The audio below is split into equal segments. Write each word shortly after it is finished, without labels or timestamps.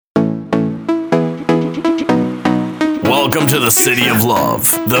Welcome to the city of love,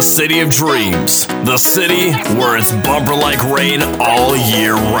 the city of dreams, the city where it's bumper like rain all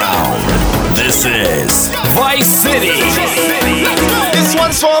year round. This is Vice City. This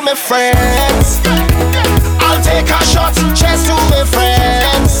one's for my friends. I'll take a shot, cheers to my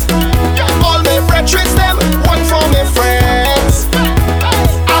friends. All my brethren, them, one for my friends.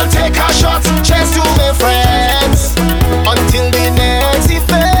 I'll take a shot, cheers to my friends. Until the next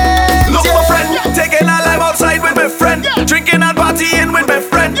event. Look, my friend, taking a life outside with my friend. Drinking and partying with my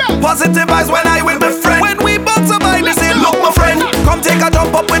friend. Positive vibes when I with my friend. When we both survive this thing. Look, my friend, come take a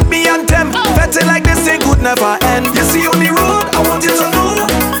jump up with me and them. Fetting like this thing could never end. You see on the road, I want you to know.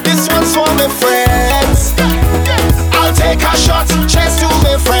 This one's for my friends. I'll take a shot, cheers to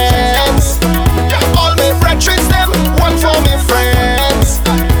my friends. All my brethren, them, one for my friends.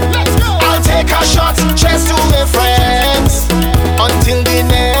 I'll take a shot, cheers to my friends. Until the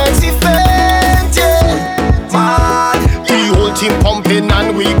next event, yeah. Mad, The whole team pumping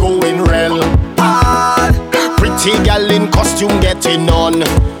and we going real. mad, Pretty gal in costume getting on.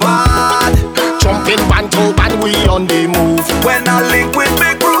 mad. Jumping band to band, we on the move. When I link with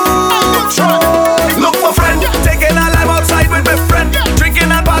big roots. Look, my friend, taking a life outside with my friend.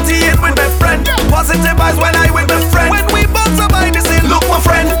 Drinking and partying with my friend. Positive vibes when I with my friend. When we both survive this thing. Look, my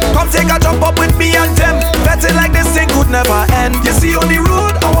friend, come take a jump up with me and them. Betting like this thing could never end. You see on the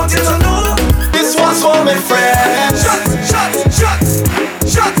road, I want you to know. This one's for my friends. Shots, shots, shots,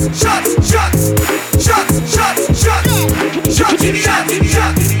 shots, shots, shots, shots, shots, shots, shots,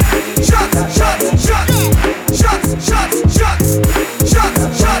 shots, shots, shots, shots,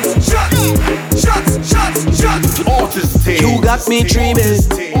 shots, shots, shots. You got me dreaming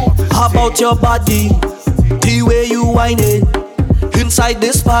about your body, the way you whine it inside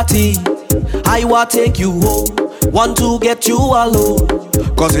this party. I want take you home, want to get you alone.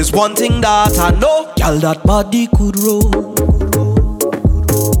 Cause it's one thing that I know, girl, that body could roll.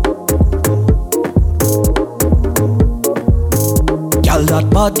 Girl, that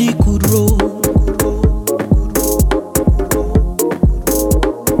body could roll.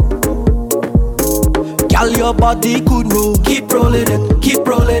 Girl, your body could roll. Keep rolling it, girl. Keep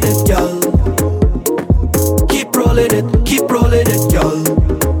rolling it, girl. Keep rolling it, girl.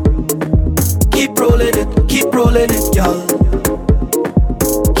 Keep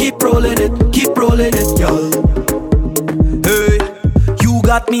rolling it, girl. Hey, you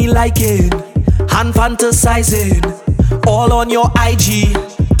got me liking and fantasizing all on your IG.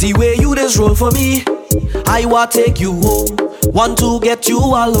 The way you just roll for me, I want take you home, want to get you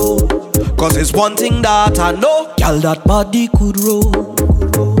alone. Cause it's one thing that I know, girl, that body could roll.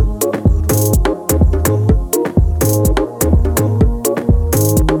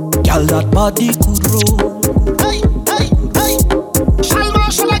 Girl, that body could roll. Hey, hey, hey.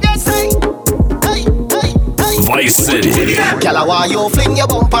 Shall I get say? Hey, hey, hey. Vice City. Girl, I want you fling your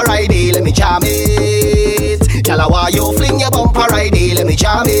bumper right there, let me jam it. Girl, I want you fling your bumper right there, let me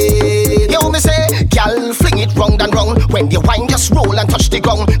jam it. You me say, girl, fling it round and round. When you whine, just roll and touch the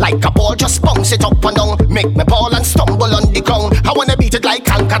ground. Like a ball, just bounce it up and down. Make me ball and stumble on the ground. I wanna beat it like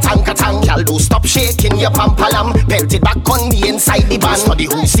tanka tanka tang. Girl, do stop shaking your pampalam. Pelt it back on me inside the band. For the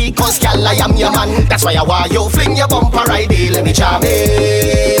who see, cause girl, I am your man. That's why I want you fling your bumper right there, let me jam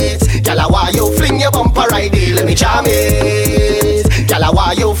it. Girl, I want you fling your bumper right there, let me jam it. Girl, I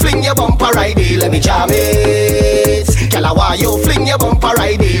want you fling your bumper right there, let me jam it. Girl, I want you fling your bumper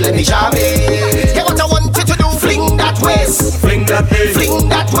right there, let me jam it. Yeah, what I want you to do, fling that waist, Fling that day, fling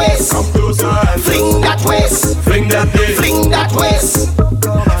that waist, come closer and fling that waist, fling that day, fling that waist,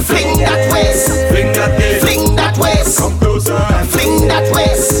 fling that waist, fling that day, fling that waist, come closer and fling that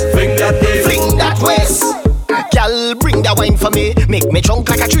waist, fling that day, fling that waist. Girl, bring that wine for me. Make me drunk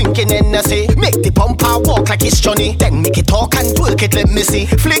like a drinking Hennessy. Make the pumper walk like it's Johnny. Then make it talk and twerk it, let me see.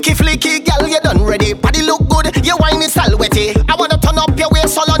 Flicky, flicky, girl, you done ready. Body look good, your wine is all wetty. I wanna turn up your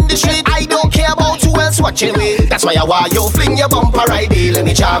waist all on the street. I don't care about who else watching me. That's why I want you fling your bumper right there, let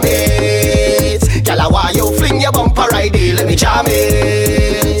me jam it. Girl, I want you fling your bumper right there, let me jam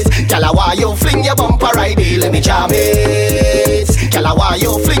it. Girl, I want you fling your bumper right there, let me jam it. Girl, I want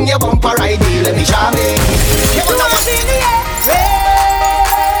you fling your bumper right there, let me jam it. Yeah, what I want in the air.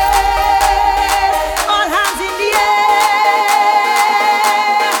 All hands in the air.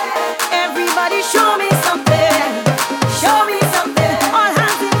 Everybody show me something. Show me something. All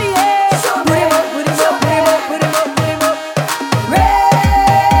hands in the air. Put him up, put him up, put him up, put him up, put him up.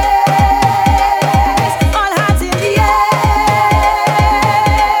 Raise. All hands in the air.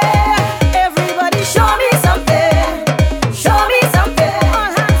 Everybody show me something. Show me something.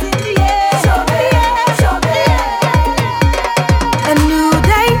 All hands in the air. Show me, show me.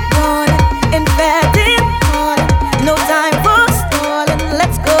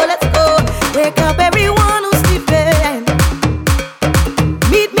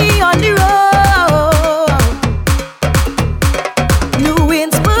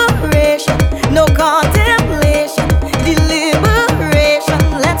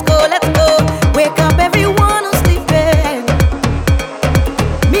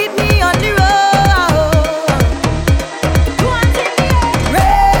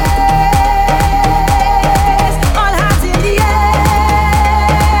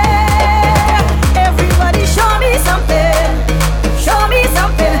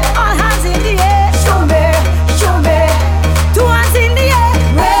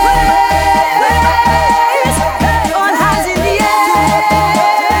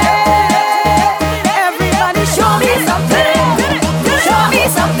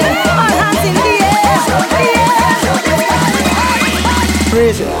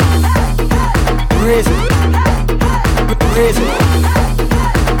 raise it, raise it,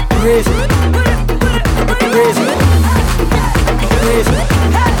 raise it, raise it, raise it,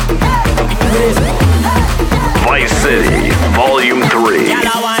 raise it. Vice City, Volume 3.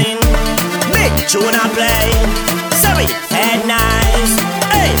 Yalla wine, big tune I play. Sorry, head nice.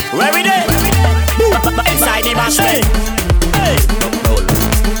 Hey, where we dey? Inside the bashment. Hey, roll,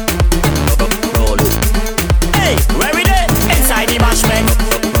 roll. Hey, where we dey? Inside the bashment.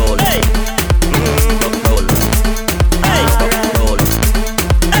 Roll, hey, roll. Hey, roll.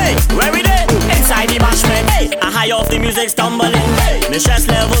 Hey, where we dey? Inside the bashment. Hey, I high off the music stumbling. Hey, the stress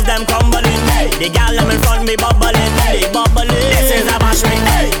levels them crumbling. Hey, the gal them in front me bubbling. Hey, bubbling. This is a bashment.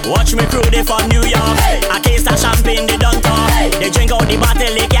 Hey, watch me crew they from New York. Hey, a case of champagne they don't talk. Hey, they drink out the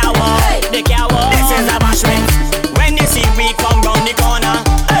bottle they can't walk. Hey, they can't walk. This is a bashment. When you see we come round the corner.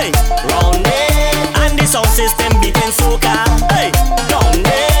 Hey, round it. And the sound system beating soca. Hey, down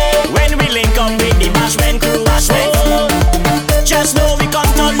it. When we link up with the bashment crew, bashment crew. Just know we come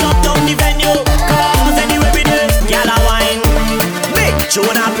to lock down the venue. Cause anyway we do, gala wine. Big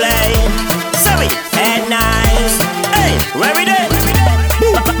tune I play. Sorry, head nice. Hey, where we dey?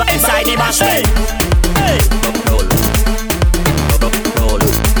 Inside the bashment. Hey, roll, roll.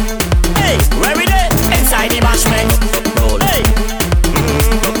 Hey, where we dey? Inside the bashment. Roll, hey,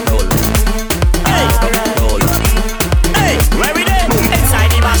 roll. Hey, roll. Hey, where we dey? Inside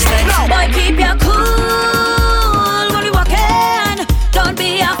the bashment. Boy, keep your cool when we walking. Don't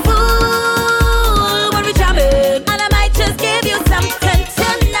be a fool when we jamming. And I might just give you something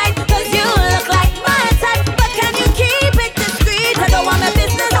tonight, 'cause you look like my type. But can you keep it discreet? I don't want my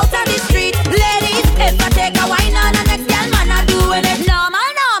business out on the street. Ladies, if I take a wine on the next girl, man, I'm doing it normal,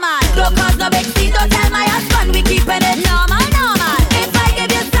 normal. Don't cause no big scene, don't tell my husband we keeping it normal, normal. If I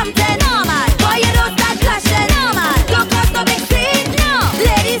give you something normal, boy, you don't start flashing normal. Don't cause no big scene, no.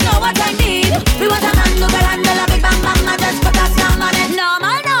 Ladies know what I need. We want a man who can handle a big bang bang and just put a slam on it.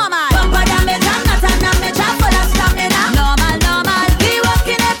 Normal, normal. Bumper damage and not a damage, I'm full of stamina. Normal, normal. He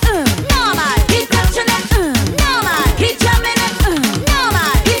walking it, normal. He touching it, normal. He jamming it,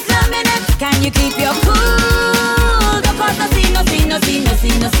 normal. He slamming it. Can you keep your cool? Don't cause no scene, no scene, no scene, no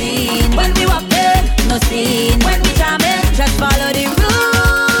scene, no scene. When we walk in, no scene. When we jamming, just follow the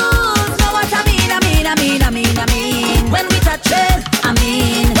rules. Know what I mean, I mean, I mean, I mean, I mean. When we touch it, I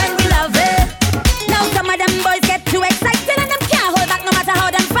mean. When we love it. Now some of them boys get too excited and them can't hold back no matter how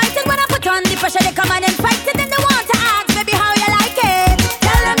them fighting. When I put on the pressure, they come on and fight it. And they want to ask, baby, how you like it?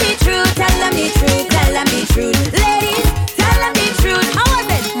 Tell them the truth, tell them the truth, tell them the truth. Ladies, tell them the truth. How was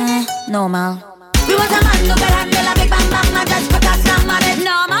it? Normal. We want a man who can handle a big bang bang and just put a slam on it.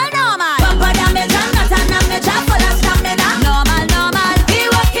 Normal, normal. Bumper damage and not a damage, I'm full of stamina. Normal, normal. He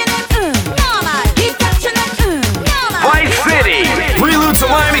walking it, normal. He touching it, normal. Vice City, Prelude to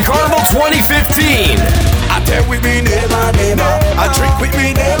Miami Carnival 2015. I tell with me neighbor, neighbor. I drink with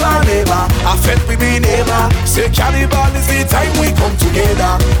me neighbor, neighbor. I fed with me neighbor. Say carnival is the time we come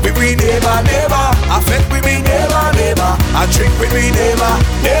together. With me neighbor, neighbor. I fed with me neighbor, neighbor. I drink with me neighbor,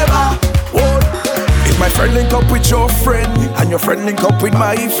 neighbor. Whoa. If my friend link up with your friend, and your friend link up with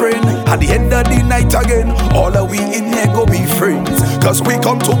my friend, at the end of the night again, all of we in here go be friends. 'Cause we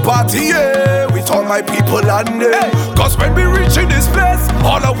come to party, yeah, with all my people and them. 'Cause when we reach in this place,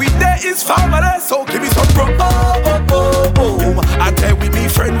 all of we there is family. So give me some boom. I tell with me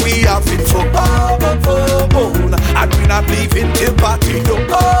friend we have it for boom. And we not leaving till party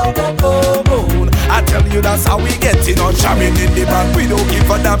done. I tell you that's how we get in on jamming in the band. We don't give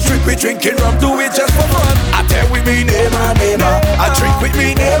a damn trick, we drinking rum, do it just for fun. I tell with me neighbor, neighbor. I drink with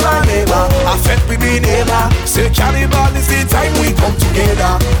me neighbor, neighbor. I fed with me neighbor. Say carnival is the time we come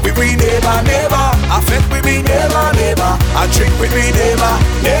together. With me neighbor, neighbor. I fed with me neighbor, neighbor. I drink with me neighbor,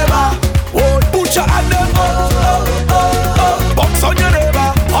 neighbor. Oh, put your hand up, box on your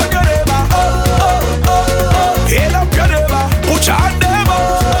neighbor, on your neighbor. Hail up your neighbor, put your hand up.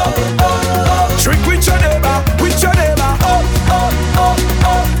 Drink with your neighbor, with your neighbor.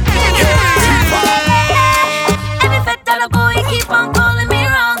 Every fat dollar boy keep on calling me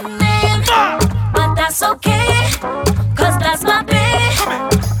wrong name, but that's okay, 'cause that's my bae.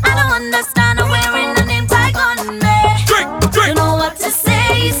 I don't understand her wearing a name tag on me. You know what to say,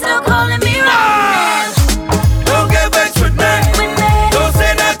 you still calling me wrong name. Don't get vexed with me. Don't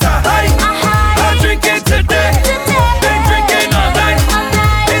say that I hide. I'm drinking today. Been drinking all night.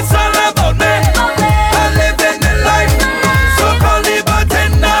 It's all about me. I'm living the life. So call the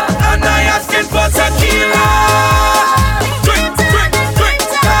bartender and I asking for tequila. Drink, drink, drink.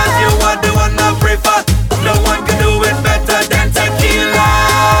 'Cause you are the one I prefer. No one can do it better than tequila.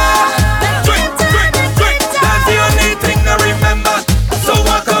 Drink, drink, drink. That's the only thing I remember. So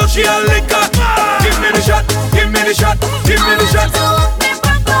I call she a liquor. the shot, give me the shot.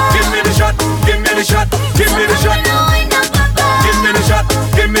 Give me the shot, give me the shot, give me the shot. Give me the shot,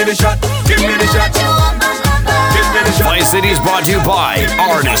 give me the shot, give me the shot. Vice City is brought to you by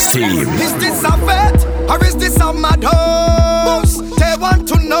Artist Team. Is this a vet or is this a mad horse? They want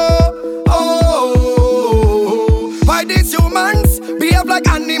to know, oh, why these humans behave like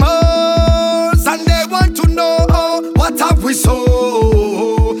animals, and they want to know, oh, what have we so?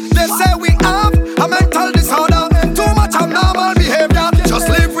 They say we have a mental disorder, too much abnormal behavior. Just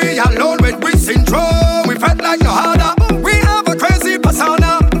leave we alone with we syndrome. We felt like no harder. We have a crazy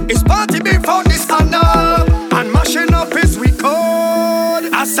persona. It's party before this honor, and mashing up is we code.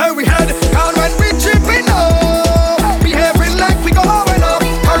 I say we had down when we chipping up, behaving like we going up,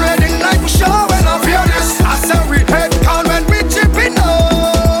 parading like we showing up. Hear this? I say we had down when we chipping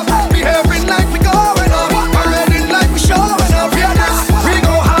up, behaving like we going up, parading like we showing up. Hear this? We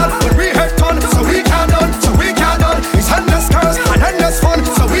go hard when we head on, so we can't done, so we can't done. It's endless curse and endless fun,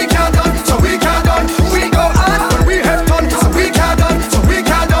 so we can't done, so we can't done. We go hard when we head on, so we can't done, so we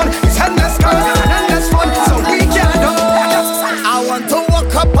can't done. It's endless curse and endless fun, so we can't done. I want to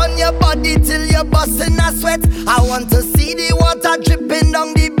walk up on your body till you're busting a sweat. I want to see the water dripping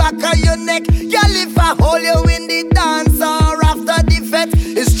down the back of your neck. Girl, if I hold you in the dance or after the fete,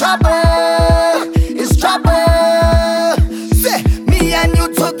 it's trouble, it's trouble. Say, me and you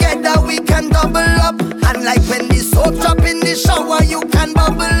together we can double up, and like when the soap drop in the shower you can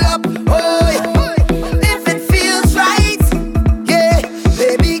bubble up. Oh, if it feels right, yeah,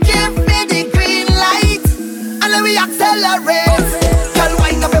 baby, give me the green light, and let me accelerate. Girl,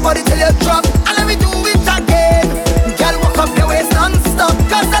 wind up your body till you drop, and let me do it again. Girl, walk up your waist non-stop,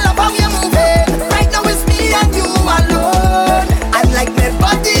 cause I love how you're moving. Right now it's me and you alone, and like my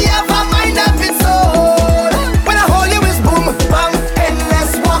body have a mind of its own. When I hold you it's boom, bang,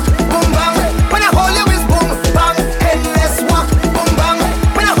 endless walk, boom, bang. When I hold you it's boom, bang, endless walk, boom, bang.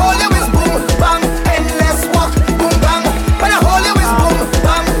 When I hold you it's boom, bang, endless walk, boom, bang. When I hold you it's boom,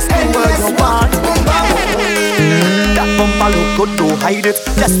 bang, endless walk, boom, bang. That bumper look good, don't hide it.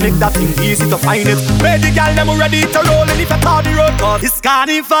 Just make that thing easy to find it. Ready, girl, them ready to roll. And if you call the road, cause it's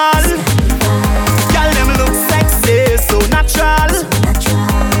carnival. Girl, them look sexy, so natural.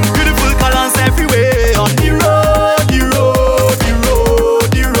 Beautiful colors everywhere. On the road, the road, the road,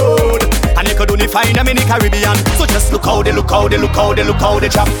 the road. And you could only find them in the Caribbean. So just look how they, look how they, look how they, look how they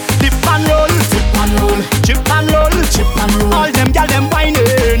chop. Dip and roll, dip and roll, chip and roll, chip and roll. All them girl, them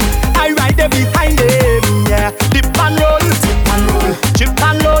whining. I ride them behind them, yeah. Dip and roll, dip and roll, chip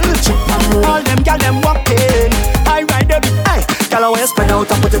and roll, chip and roll. All them girl, them walking. I ride them, hey. Girl, I want you spread out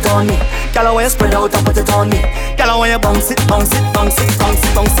and put it on me. Girl, I want you spread out and put it on me. Girl, I want you bounce it, bounce it, bounce it, bounce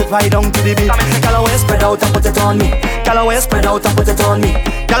it, bounce it right down to the beat. Girl, I want you spread out and put it on me. Girl, I want you spread out and put it on me.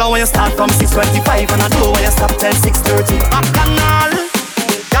 Girl, I want you start from 6:25 and I know where you stop till 6:30. Bacchanal.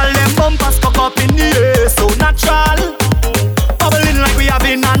 Girl, them bumpers cock up in the air, so natural. Bubbling like we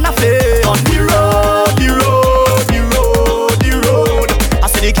having an affair. On the road, the road, the road, the road. I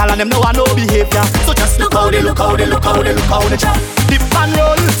see the gal and them know I know behavior. So just look how they, look how they, look how they, look how they chop. Dip and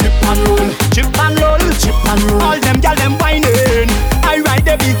roll, dip and roll, chip and roll, chip and roll. All them gal them whining. I ride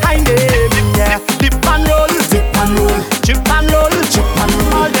them behind them, yeah. Dip and roll, dip and roll, chip and roll, chip and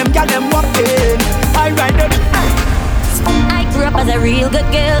roll. All them gal them walking. I ride them. I grew up as a real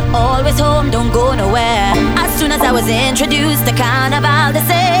good girl, always home, don't go nowhere. As soon as I was introduced to carnival, they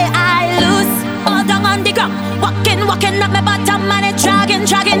say I lose, all down on the ground. Walking up my bottom and it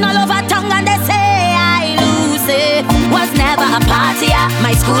dragging all over tongue, and they say I lose it. Was never a party at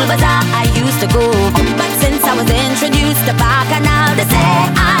my school bazaar I used to go, but since I was introduced to Bacchanal, they say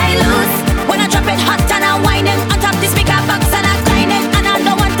I lose. When I drop it hot and I'm whining on top the speaker box and I'm grinding, and I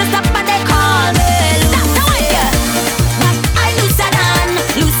don't want to stop and they call me loose.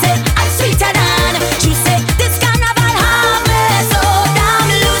 Loose it, I'm sweeter than juice it. This carnival have me so damn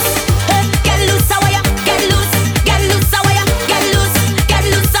loose. Hey, get loose, how ya? Get loose, how ya? Get loose,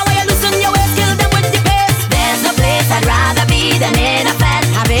 how ya? Loosen your waist, kill them with the pace. There's no place I'd rather be than in a fest,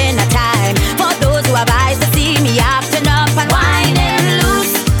 having a time. For those who have eyes to see me acting up and whining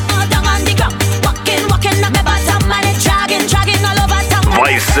loose. All down on the ground, walking up my bottom and it dragging all over town.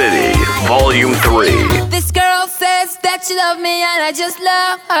 Vice City, Volume 3. This girl says that she loves me and I just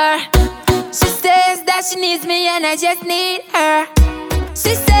love her. She says that she needs me and I just need her.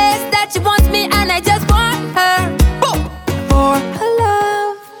 She says that she wants me and I just want her. For her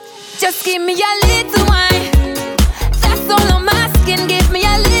love, just give me a little wine. That's all I'm asking, give me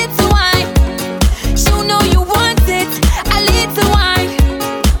a little wine. You know you want it, a little wine.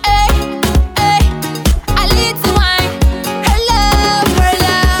 Hey, hey, a little wine. Her love,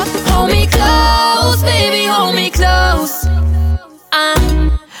 hold me close, baby, hold me close.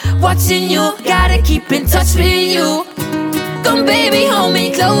 watching you, gotta keep in touch with you. Come baby, hold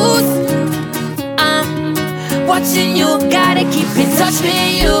me close. Watching you, gotta keep in touch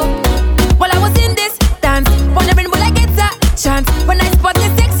with you. While I was in this dance, wondering will I get a chance when I spot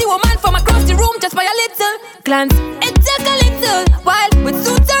this sexy woman from across the room just by a little glance. It took a little while, but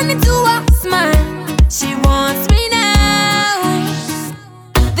soon turned into a smile. She wants me now.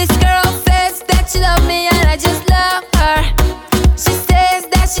 This girl says that she loves me and I just love her. She says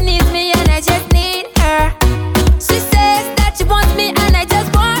that she needs me and I just need her. She says that she wants me and I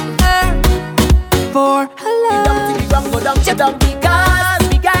just want her for her love. Just because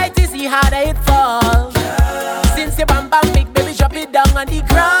big height is the harder it falls. Since you bam bam big baby drop it down on the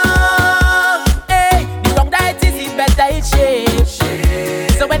ground. Hey, the wrong height is it better it shake.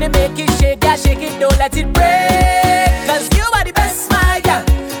 So when you make it shake, yeah, shake it, don't let it break. Cause you are the best, my girl.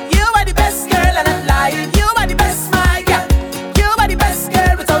 You are the best girl and I'm lying. You are the best, my girl. You are the best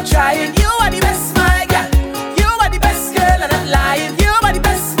girl without trying. You are the best, my girl. You are the best girl and I'm lying. You are the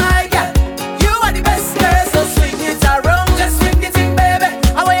best, my girl. You are the best girl. So swing it around, just swing the thing, baby.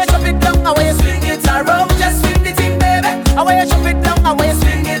 How you drop it down, how you swing it around, just swing the thing, baby. How you drop it down, how you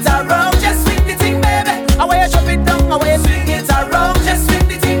swing it around, just swing the thing, baby. How you drop it down, how you swing it around, just swing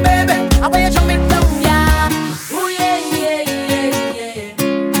the thing, baby. How you drop it down, yeah. Ooh yeah, yeah, yeah, yeah.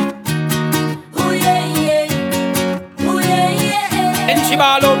 Ooh yeah, yeah. Ooh yeah, yeah. And she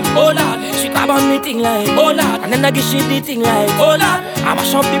ball out, oh lord. She grab on me thing like, oh lord. And then I give she the thing like, oh lord. I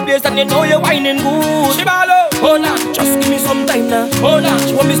mash up the place and you know you're whining good. She ball out, oh lord. Just give me some time now, oh lord.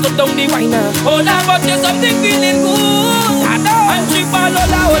 She want me stop down the wine now, oh lord. But there's something feeling good, I know. And she ball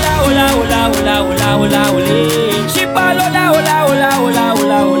hola, hola, hola, hola, hola, hola, hola, hola. She ball hola, hola, hola, hola,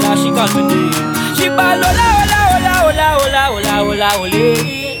 hola, hola. She call me name. She ball hola, hola, hola, hola, hola, hola, hola, hola.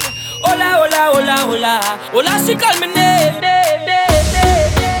 Hola, hola, hola, hola, hola. She call me name.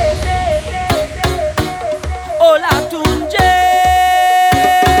 Hola Tunje.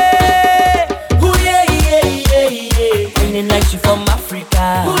 Ooh yeah, yeah, yeah, yeah. Feeling like she from Africa.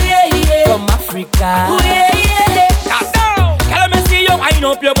 Ooh yeah, yeah. From Africa. Ooh yeah, yeah. Calm down. Girl, let me see you wind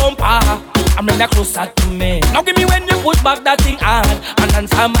up your bumper. I'm bring that closer to me. Now give me when you put back that thing on and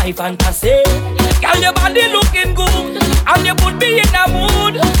answer my fantasy. Girl, your body looking good and you put me in a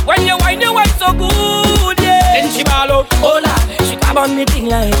mood. When you wine so good, yeah. Then she ball out, hola. She grab on me thing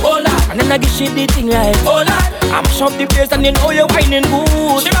like, hola. And then I give she the thing like, hola. I'm shop the place and you know you're whining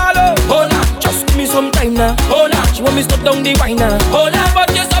good. She ball out, hola. Just give me some time now, hola. She want me stop down the wine now, hola. But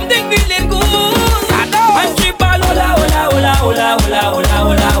there's something feeling good, I know. And she ball hola, hola, hola, hola, hola, hola,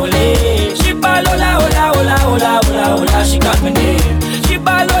 hola, hola. She ball hola, hola, hola, hola, hola, hola. She got me name. She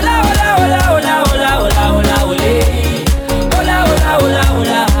ball hola, hola, hola, hola, hola, hola, hola, hola. Hola, hola, hola,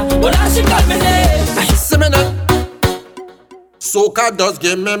 hola, hola. She got me name. See me now. Soca does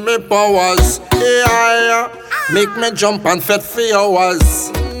give me powers. Yeah, make me jump and fet for hours.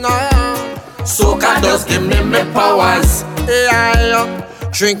 Nah. Soca does give me powers. Yeah,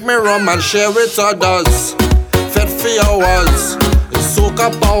 drink me rum and share with others. Fet for hours. It's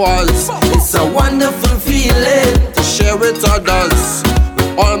soca powers. It's a wonderful feeling to share with others,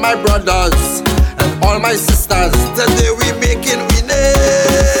 with all my brothers and all my sisters. Today we making we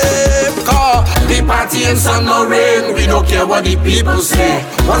name. Cause we party in sun or rain. We don't care what the people say.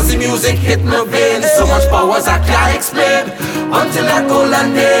 Once the music hit my veins, so much powers I can't explain. Until that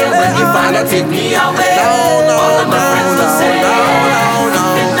golden day when the Father take me away. All of my friends will say,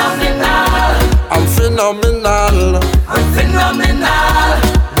 I'm phenomenal. I'm phenomenal.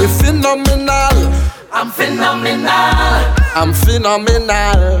 We're phenomenal. I'm phenomenal. I'm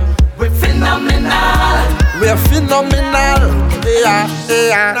phenomenal. We're phenomenal. We're phenomenal. Yeah,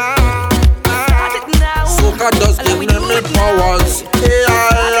 yeah. Soca does give me powers.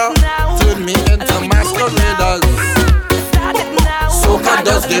 Yeah, turn me into masqueraders. Soca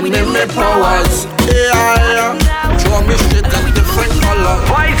does give me powers. Yeah, draw me straight in different colors.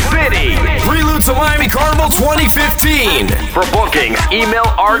 Vice City, Prelude to Miami Carnival 2015. For bookings, email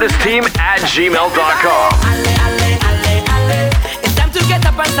artistteam@gmail.com. It's time to get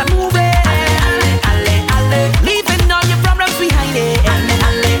up and start moving. Leaving all your problems behind it.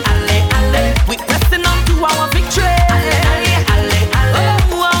 We're pressing on to our victory.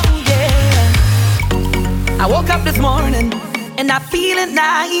 Oh, yeah. I woke up this morning and I feeling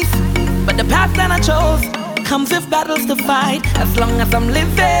nice, but the path that I chose comes with battles to fight. As long as I'm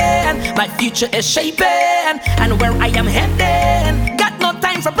living, my future is shaping, and where I am heading, got no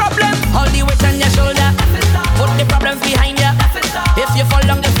time for problems. All the weight on your shoulder, put the problems behind you. If you fall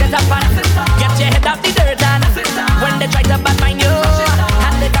down, just get up and get your head out the dirt. And when they try to badmine you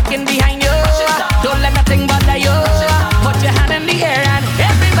and they talking behind you, don't let nothing bother you. Put your hand in the air and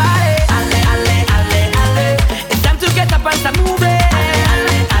everybody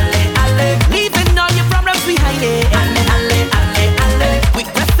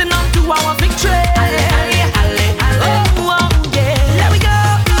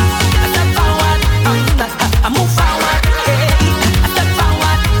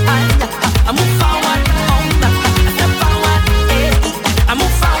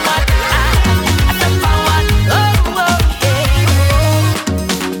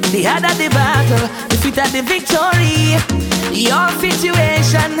sweeter the victory. Your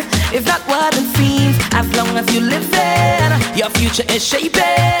situation is not what it seems. As long as you live in, your future is shaping,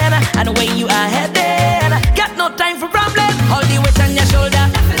 and the way you are heading. Got no time for problems. Hold the weight on your shoulder.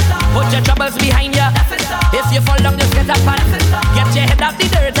 Put your troubles behind you. If you fall down, just get up and get your head out the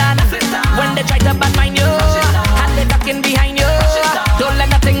dirt. And when they try to badmine you, and they talking behind you, don't let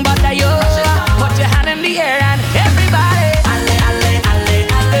nothing bother you. Put your hand in the air and everybody, alle, alle, alle,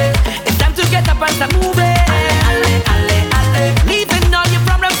 alle. It's time to get up and start moving. Alle, alle, alle. Leaving all your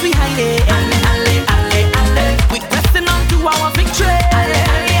problems behind it. Alle, alle, alle, alle. We're pressing on to our victory. Alle,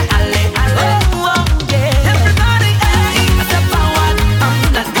 alle, alle, alle. Oh, oh, yeah. Everybody, hey, step forward.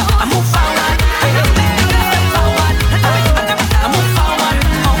 Let's go. I move forward. Step forward. I move forward.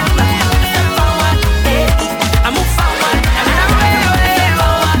 Step forward. I move forward.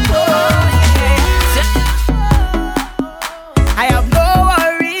 I have no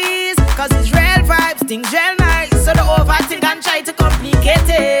worries, cause it's real vibes, things real nice. So don't overthink and try to complicate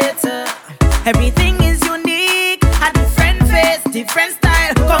it. Everything is unique, a different face, different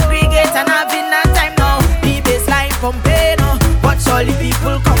style. Congregate and having a time now. The bassline pumping, watch all the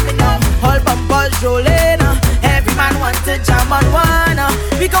people coming up. All bumpers rolling, every man wants to jam on one.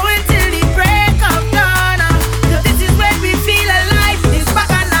 We going till the break of dawn. This is when we feel alive, it's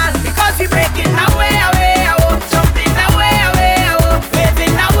bacchanal. Because we breaking away, away, away. Jumping away, away, away.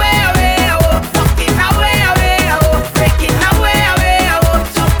 Waving away, away, away. Walking away, away, away. Breaking away, away, away.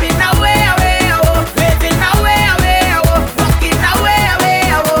 Jumping away, away, away. Waving away, away, away. Walking away, away,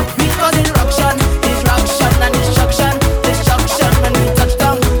 away. We cause disruption, disruption and destruction, destruction. When we touch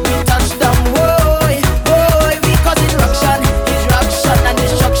them, whoa, whoa. We cause disruption, disruption and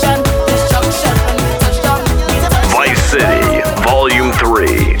destruction, destruction. When we touch them, Vice City, Volume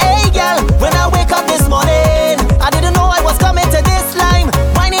 3. Hey girl, when I wake up this morning, I didn't know I was coming to this line.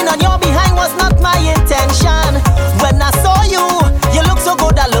 Whining on your behind was not my intention. When I saw you, you look so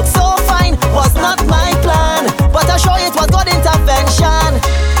good, I look so fine. Was not my plan, but I sure it was God intervention.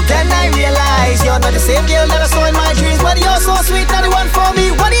 Then I realized you're not the same girl that I saw in my dreams, but you're so sweet, not the one for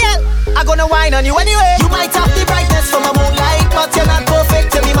me. What the hell? I'm gonna whine on you anyway. You might have the brightness from a moonlight, but you're not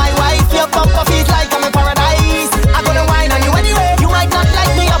perfect to be my wife. Your bumper feet like I'm in paradise. I'm gonna whine on you anyway. You might not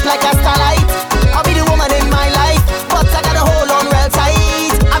light me up like a starlight. I'll be the woman in my life, but I gotta hold on real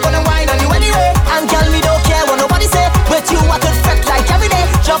tight. I'm gonna whine on you anyway. And girl, me don't care what nobody say. With you I could fret like every day.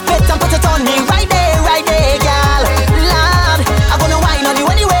 Drop it and put it on me right there, girl. Lord, I'm gonna whine on you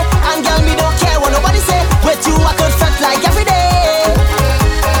anyway. And girl, me don't care what nobody say. With you I could fret like every day.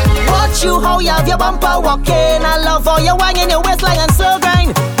 Watch you how you have your bumper walking. I love how you whine in your waistline and slow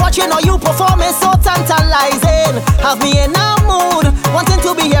grind. Watching how you performing so tantalizing. Have me in a mood, wanting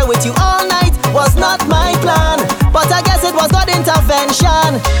to be here with you all night. Was not my plan, but I guess it was God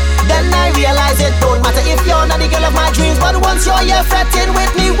intervention. Then I realized it don't matter if you're not the girl of my dreams, but once you're here fretting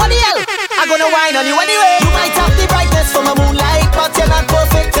with me, what the hell? I'm gonna whine on you anyway. You might have the brightness from a moonlight, but you're not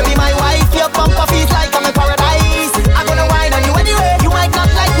perfect to be my wife. Your bumper feet like I'm in paradise. I'm gonna whine on you anyway. You might not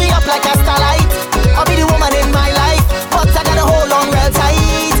light me up like a starlight. I'll be the woman in my life, but I gotta hold on real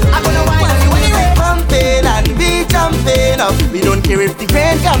tight. I'm gonna whine on you anyway. Pumping and we jumping up. We don't care if the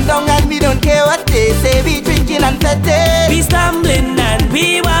rain come down and we don't care what they say. We drinking and fetting. We stumbling and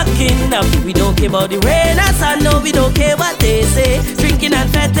we walking up. We don't care about the rain or sun, no, we don't care what they say. Drinking and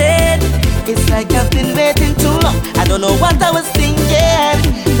fetting. It's like I've been waiting too long. I don't know what I was thinking.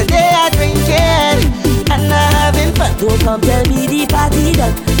 Today I drinking and I'm having fun. Don't come tell me the party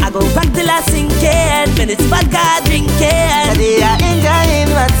done. I go back till I sink in. Minutes vodka drinking. Today I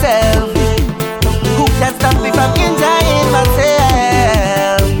enjoying myself. Who can stop me from enjoying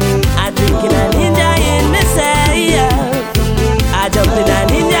myself? I drinking and enjoying myself. I jumping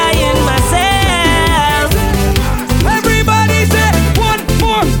and enjoying myself. Everybody say one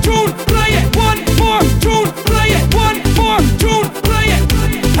more tune, play it. One more tune, play it. One more tune, play it.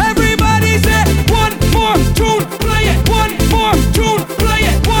 Everybody say one more tune, play it. One more tune, play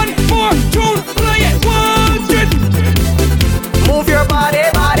it. One more tune, play it. Move your body,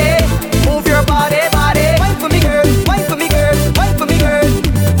 body. Move your body, body. Wine for me, girl. Wine for me, girl.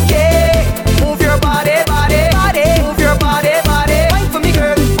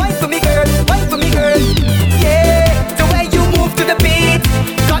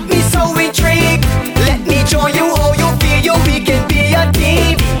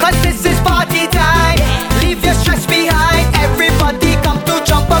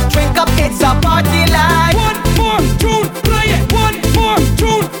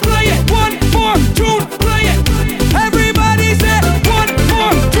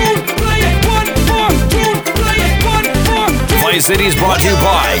 City's brought to you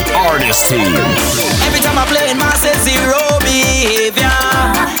by Artist Team. Every time I play in my set zero behavior.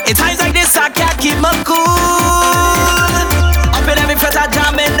 In times like this I can't keep my cool. Up in every fret I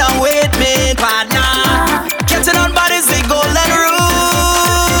jamming down with me partner. Getting on bodies they golden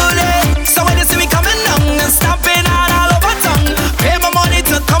rule. So when you see me coming down and stomping all over tongue, pay my money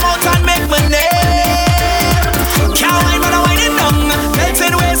to come out and make my name. Can't wine but I wine it down,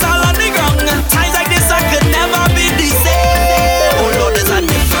 melting waves all on the ground. Times like this I could never be the same. Oh Lord, there's a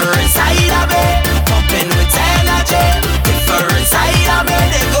different side of me, pumping with energy. Different side of me,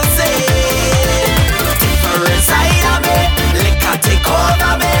 they go say. Different side of me, liquor take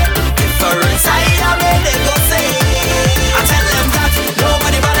over me. Different side of me, they go say. I tell them that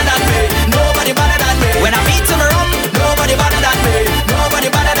nobody better than me, nobody better than me. When I meet them around, nobody better than me, nobody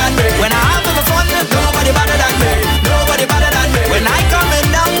better than me. When I have the fun, nobody better than me, nobody better than me. When I coming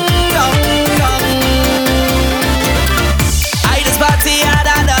down, down, down, I just party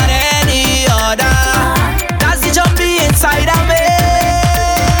harder than any other. That's the jumpy inside of me.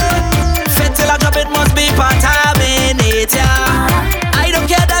 Fit till I drop it must be part of it, yeah. I don't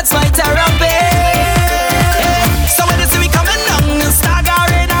care, that's my therapy. So when you see me coming down,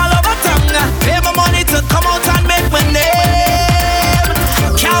 staggering all over tongue, pay my money to come out and make my name.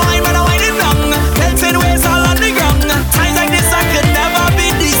 Can't wine when I wine it down, melting waves all on the ground. Times like this I could never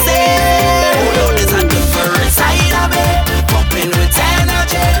be the same. Oh Lord, there's a different side of me, pumping with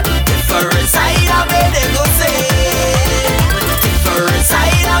energy. Different side of me, they go say. Different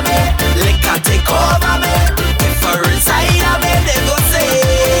side of me, liquor take over me. Different side of me, they go say.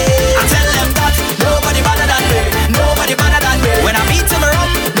 I tell them that nobody better than me, nobody better than me. When I meet them around,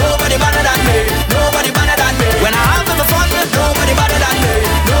 nobody better than me, nobody better than me. When I have the fun, nobody better than me,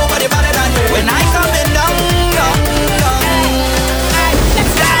 nobody better than me. When I coming down, down, down. Hey,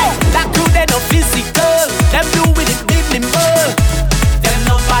 let's go. That crew they no physical, them do with it nimble. Them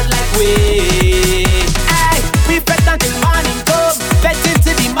no bad like we. Hey, we bet until morning come, bet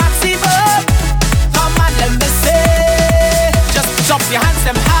into the maximum. Come on, let me say, just jump your hands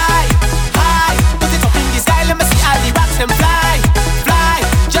them high, high. Put it up in the sky, let me see all the rocks them fly, fly.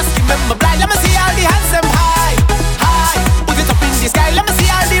 Just remember blind, let me see all the hands them high, high. Put it up in the sky, let me see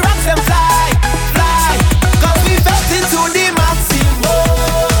all the rocks them fly, fly. Cause we felt into the maximum.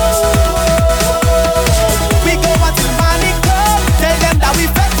 We go until morning come, tell them that we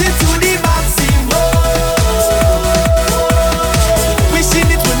felt into the maximum. Wishing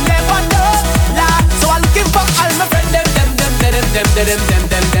it would never know, nah. So I'm looking for all my friends, them.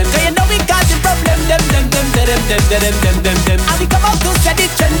 Cause you know we got the problem, them. And we come out to set the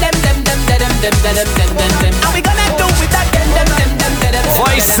trend, them. And we gonna do with that, them.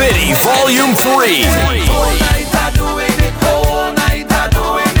 Vice City Volume 3. Whole night I doing it, whole night I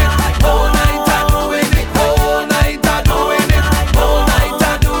doing it, whole night I doing it, whole night I doing it, whole night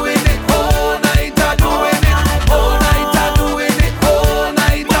I doing it, whole night I doing it, whole night I doing it, whole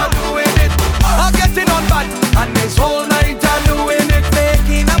night I doing it. I'm getting on bad, and this whole night I'm doing it.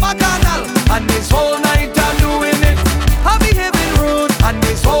 Making a bacchanal, and this whole night I'm doing it. I'm behaving rude, and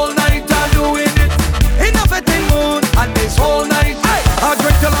this whole night I'm doing it. In a fitting mood, and this whole night I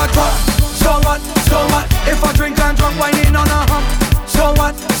drink till I drop. So what? So what? If I drink and drunk, whining on a hump. So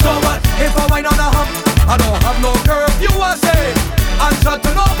what? So what? If I whine on a hump, I don't have no curfew. I say, answer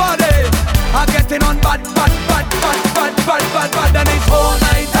to nobody. I'm getting on bad, and it's whole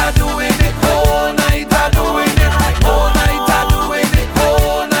night I'm doing it. Whole night I'm doing it. Whole night I'm doing it.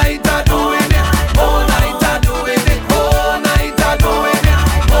 Whole night I'm doing it. Whole night I'm doing it. Whole night I'm doing it.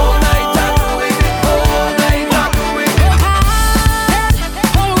 Whole night I'm doing it. Whole night I'm doing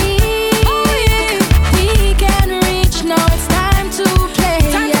it. We can reach, now it's time to play.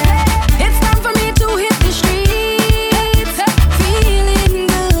 It's time for me to hit the streets. Feeling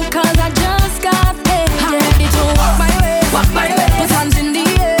good 'cause I just got paid. I'm ready to walk my way. Put hands in the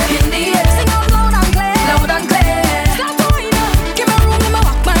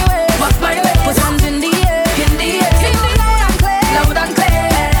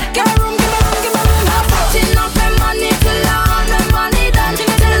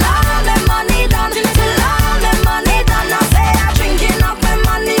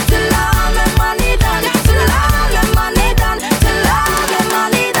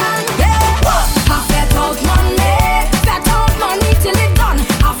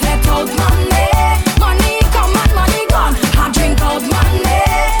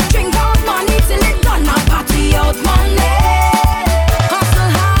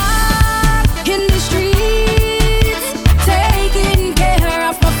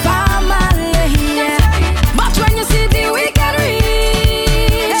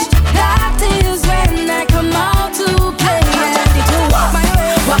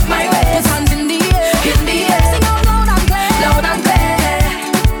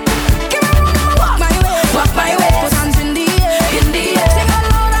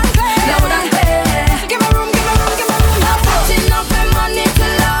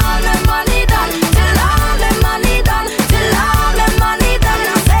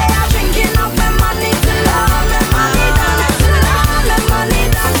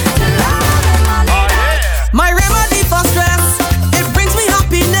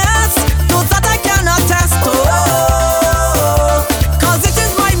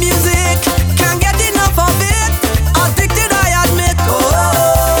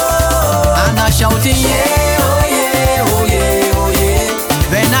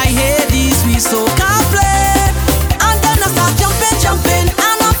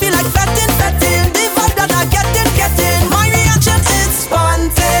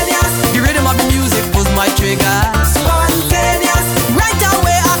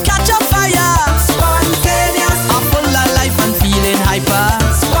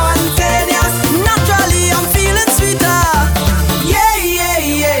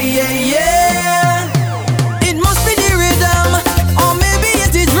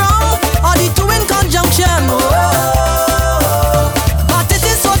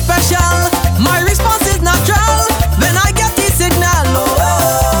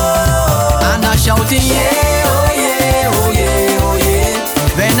shouting, yeah, oh yeah, oh yeah, oh yeah.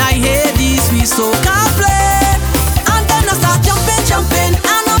 When I hear these sweet soca play, and then I start jumping,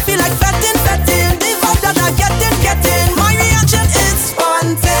 and I feel like fetting. The vibe that I getting, my reaction is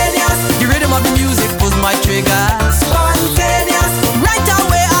spontaneous. The rhythm of the music pulls my trigger. Spontaneous. Right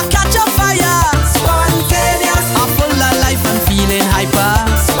away I catch a fire. Spontaneous. I'm full of life, I'm feeling hyper.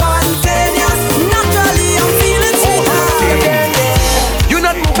 Spontaneous. Naturally I'm feeling sweeter. You're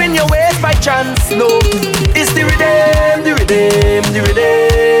not moving your waist by chance, no. It's the rhythm.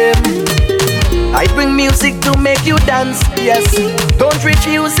 I bring music to make you dance, yes. Don't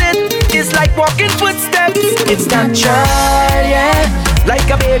refuse it. It's like walking footsteps. It's natural, yeah. Like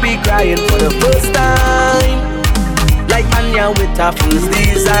a baby crying for the first time. Like Anya with her first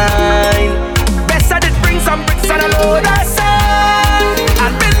design. Best I did bring some bricks and a load of sand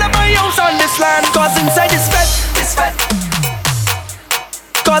and build up my house on this land. Cause inside this fat.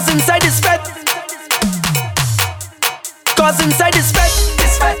 Cause inside this fat. Cause inside this fat.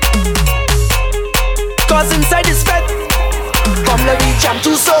 Cause inside this fat. From the beach I'm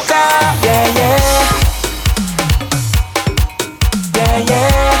to soca. Yeah, yeah. Yeah,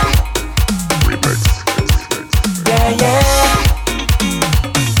 yeah. Remix. Yeah, yeah.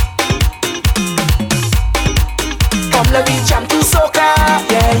 From the beach I'm to soca.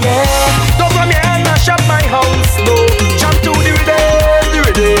 Yeah, yeah. Don't come here and mash up my house, no. Jump to the rhythm.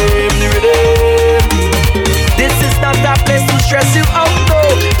 This is not a place to stress you out,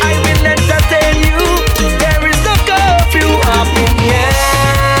 though. I will entertain you. There is no curfew up in here.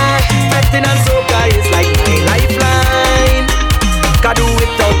 Betting and soca is like my lifeline. Can do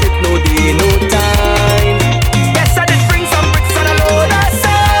without it, no day, no time. Yes, I did bring some bricks and a load of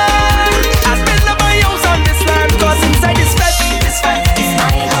sand and build up my house on this land. Cause inside this fat is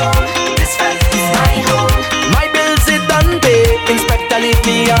my home. This fat is my home. My bills it done pay. Inspector leave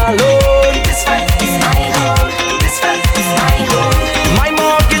me alone. This fat is my home. This fat is my home. My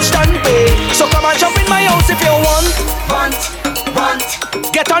mortgage done pay. So come and jump in my house if you want.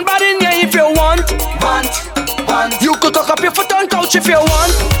 Get on bad in here if you want. You could cock up your foot on couch if you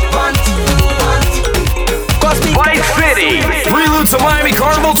want. Vibe City, prelude to Miami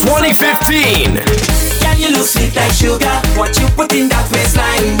Carnival 2015. Can you look sweet like sugar? What you put in that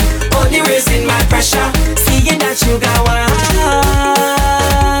waistline? Only raising my pressure. Seeing that sugar wine.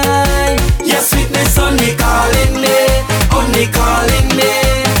 Your sweetness only calling me.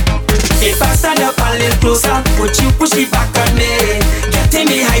 If I stand up a little closer, would you push it back on me? Getting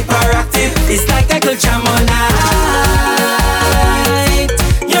me hyperactive, it's like I could jam all night.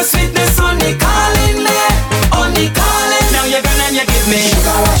 Your sweetness only calling me, Now you're gonna and you give me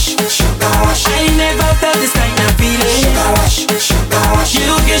sugar rush. I never felt this kind of feeling. Sugar rush.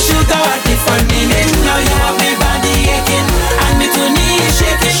 You give sugar a different meaning. Now you have me body aching and me two knees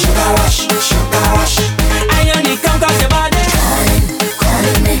shaking. Sugar rush. I only come cause your body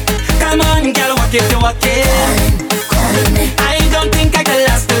calling me. Come on, girl, walk it. Calling me. I don't think I can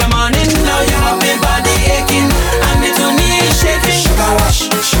last till the morning. Now you have me body aching and me two knees shaking. Sugar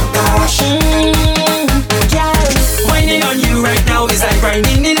rush. Girl, whining on you right now is like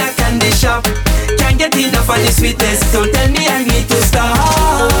grinding in a candy shop. Can't get enough of the sweetness. Don't tell me I need to stop.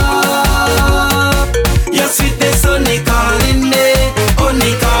 Your sweetness only calling me.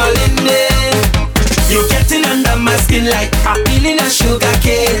 You getting under my skin like a peeling a sugar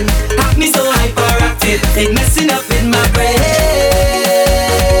cane. Have me so hyperactive, it messing up in my brain.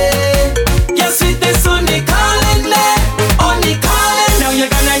 Your sweetness only calling me. Now you're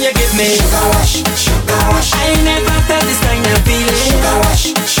gonna give me sugar rush. I never felt this kind of feeling. Sugar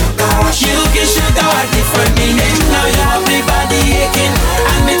rush. You give sugar a different meaning. Now you have me body aching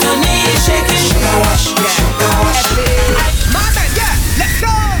and me two knees shaking. Sugar rush. Let's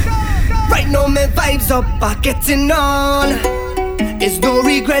go. Right now my vibes up are getting on. There's no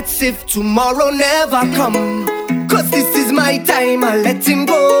regrets if tomorrow never come. Cause this is my time, I let him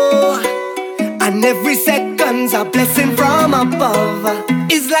go. And every second's a blessing from above.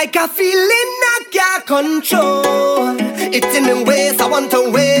 It's like a feeling I can't control. It's in the ways I want to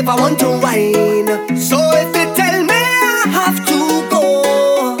wave, I want to whine. So if you tell me I have to go,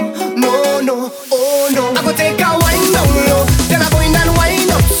 no, oh no. I'm gonna take a wind down low, then I'm going and wind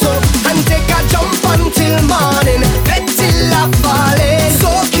up so, and take a jump until morning, bet till I fall in.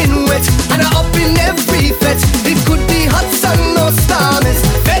 Soaking wet, and I'm up in every fet. It could be hot sun or stormies,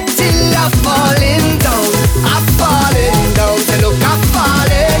 bet till I'm falling down. Say look I'm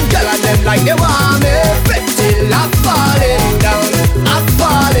falling, girl and them like they want me. Bet till I'm falling down.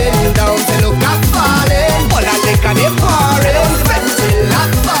 Say look I'm falling, all I think of they pouring. Bet till I'm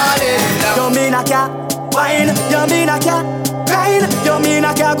falling down. You mean I can't whine, you mean I can't grind, you mean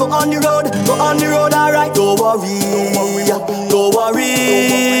I can't go on the road, alright. Don't worry.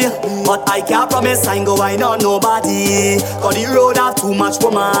 But I can't promise I ain't go wine on nobody. Cause the road have too much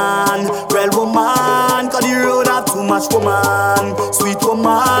woman. Real woman. Cause the road have too much woman. Sweet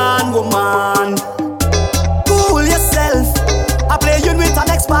woman. Cool yourself. I play you with an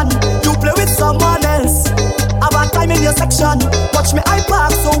ex-man. You play with someone else. Have a time in your section. Watch me I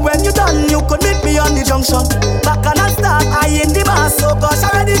park, so when you done, you could meet me on the junction. Back and I start, I in the bar, so gosh,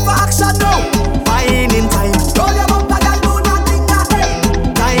 I'm ready for action now. Fine in time. Roll your bumper, girl, do nothing again.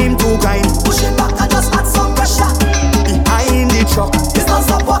 Time to grind. Push it back and just add some pressure. Behind the truck, it's not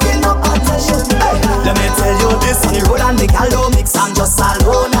stop walking up attention. Hey, let me tell you this on the road and the gal don't mix and just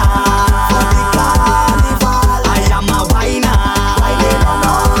alone. I am a whiner.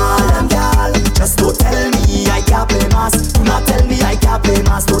 Just don't tell me I can't play mass. Do not tell me I can't play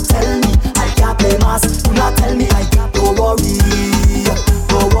mass. Don't tell me I can't play mass. Do not tell me I can't. Don't worry.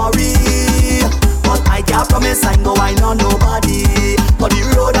 But I can't promise I know I know nobody. But the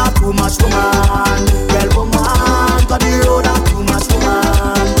road have too much woman. Real woman. But the road have too much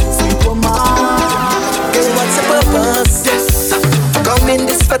woman. Sweet woman. Hey, what's the purpose? Yes. Come in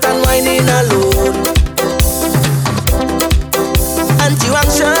this fat and whining alone. And you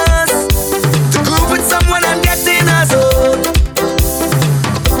anxious to groove with someone and get in a zone.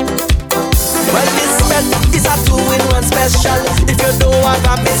 Well, this bet is a 2-in-1 special. If you don't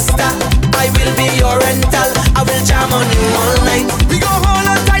have a mister, I will be your rental. I will jam on you all night. We go hold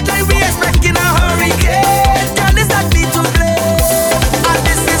on tight like we expecting a hurricane. Girl, is that me to play? And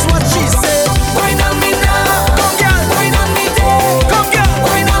this is what she said. Wine on me now, come girl, wine on me there. Come girl,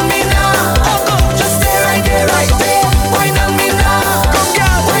 wine on me now. Oh, go, just stay right there, right there. Wine on me now, come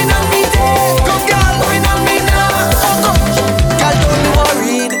girl, wine on me there. Come girl, wine on me now. Oh, go. Girl, don't be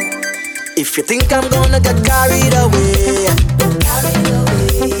worried if you think I'm gonna get carried away.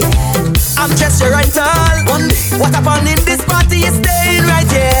 I'm just your rental. One day, what happened in this party is staying right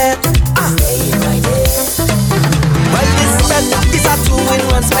here. Well, this bet is a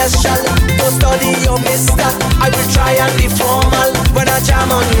 2-in-1 special. Don't study your mister. I will try and be formal when I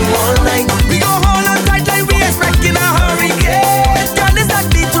jam on you all night. We go hold on tight like we expecting a hurricane. Girl, is that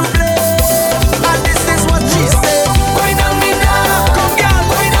me to play? And this is what she said. Wine on me now, come girl,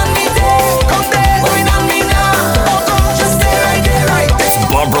 wine on me there. Come there, wine on me now. Oh, go, just stay right there, right there.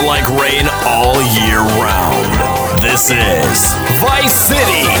 Bumper like rain all year round. This is Vice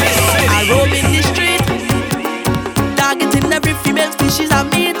City. I roam in the street, targeting every female species I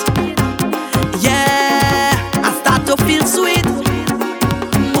meet. Yeah, I start to feel sweet,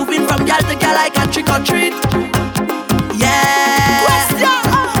 moving from girl to girl like a trick or treat. Yeah,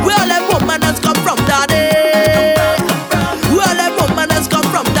 where all them woman has come from, daddy? Where all them woman has come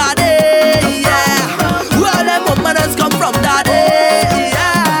from, daddy? Yeah, where all them woman has come from, daddy?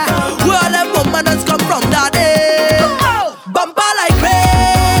 Bumper like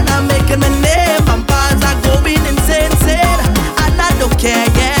rain, I'm making my name. Bumpers are going insane, and I don't care,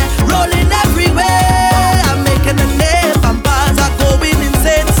 yeah. Rolling everywhere, I'm making a name. Bumpers are going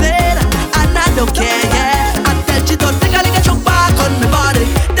insane, and I don't care, yeah. I tell you don't think I like a choke back on my body.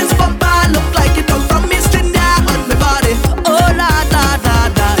 This bumper look like it come from East India on my body. Oh la la la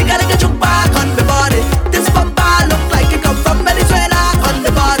la, think I like a choke back on my body. This bumper look like it come from Venezuela on my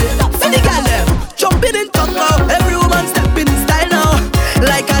body. For the girl them jumping in Congo, every woman stepping in style now.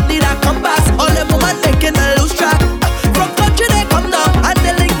 Like I need a compass, all the woman making a loose track. From country they come now, and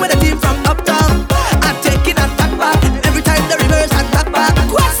they link with a team from uptown. I'm taking a back back, every time they reverse and back back.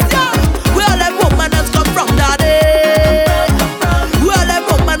 Question, where all them woman has come from, daddy? Where all them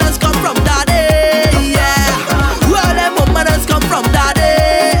woman has come from, daddy? Yeah, where all them woman has come from, daddy?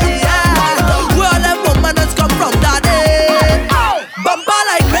 Yeah, where all them woman has come from, daddy? Bumper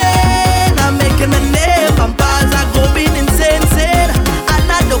like rain, I'm making a name. Bumpers are going insane, and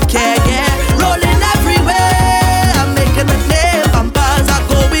I don't care, yeah. Rolling everywhere, I'm making a name. Bumpers are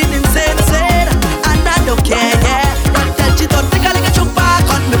going insane, and I don't care, yeah. Don't tell you don't think I like a choke back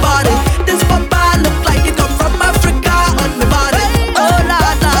on my body. This bumper look like it come from Africa on my body. Oh la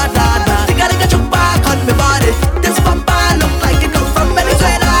la la la, think I like a choke back on my body. This bumper look like it come from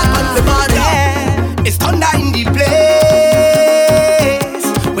Venezuela on my body. Yeah, it's thunder in the place.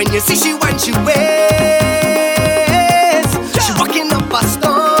 When you see she when she waits, she walking up a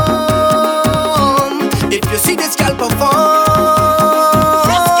storm. If you see this girl perform,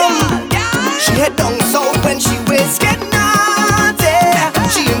 she head down south when she waits get naughty.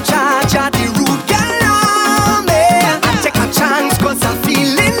 She in charge of the rude girl army. I take a chance 'cause I'm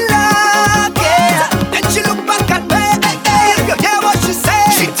feeling lucky. Then she look back at me, you hear what she say?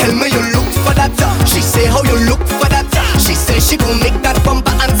 She tell me you look for that. She say how you look for that. She say she gon' make that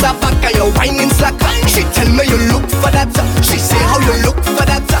bumper and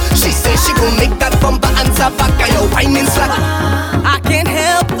a back and you're whining slack. I can't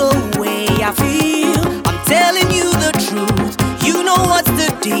help the way I feel. I'm telling you the truth. You know what's the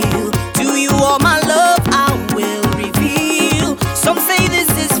deal. To you all my love I will reveal. Some say this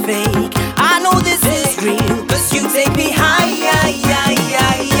is fake, I know this is real. Cause you take me higher,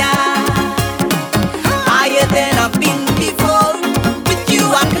 higher than I've been before. With you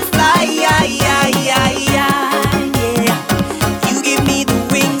I can fly, you give me the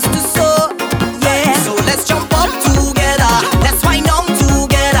wings to soar, yeah. So let's jump up together, let's wind down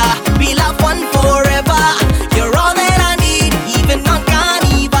together. We love one forever. You're all that I need, even on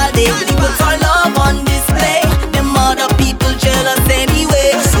Carnival Day. We put our love on display. Them other people jealous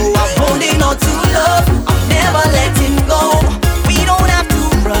anyway. So I'm holding on to love, I'm never letting go. We don't have to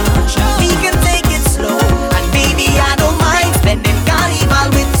rush, we can take it slow. And baby I don't mind spending Carnival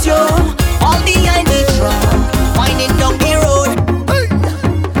with you. All behind the truck, winding down the road.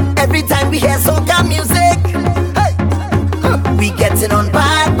 Every time we hear soca music, we getting on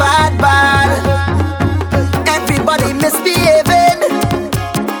bad, bad, bad. Everybody misbehaving.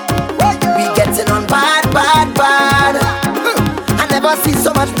 We getting on bad, bad, bad. I never see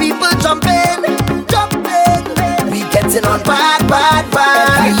so much people jumping. We getting on bad, bad, bad.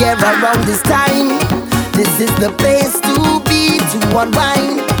 Every year around this time, this is the place to be, to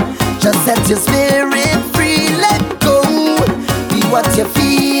unwind. Just set your spirit free, let go. Be what you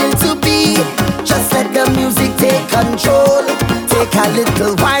feel to be. Just let the music take control. Take a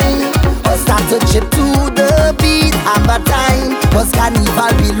little wine, or start to chip to the beat. Have a time, cause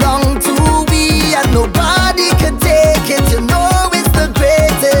Carnival belong to we. And nobody can take it, you know it's the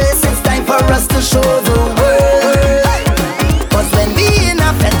greatest. It's time for us to show the world. Cause when we in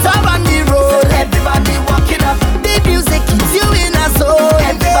a fence or on the road, everybody walking up, the music keeps you in a zone.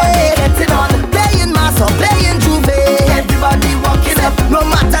 Everybody getting on, playing mass or playing juve. Everybody walking up, no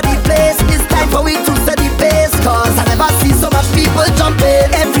matter the place. It's time for we to set the pace. Cause I never see so much people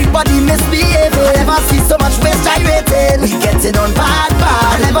jumping. Everybody misbehaving. I never see so much waist gyrating. We getting on bad,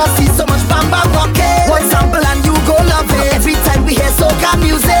 bad. I never see so much bam bam walking. One sample and you go love it. Every time we hear soca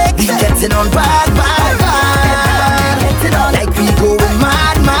music, we getting on bad, bad, bad. Getting on like we going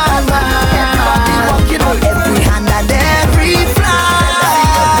mad, mad, mad. Everybody walking on every hand and every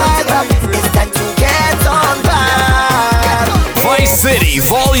fly. It's time to get on bad. Vice City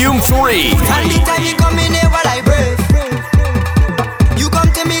Volume 3. Anytime you come in here while I breathe, you come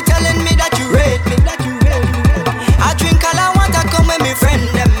to me telling me that you rate me. I drink all I want, I come with me friend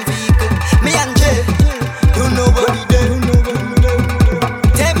them vehicle. Me and Jay, you know what we do.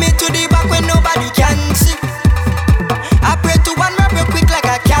 Take me to the back when nobody can see. I pray to one real quick like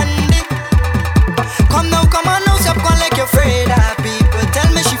a candy. Come now, stop going like you're afraid of people. Tell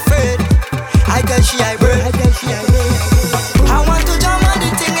me she afraid. I guess she I breathe. I want to jam on the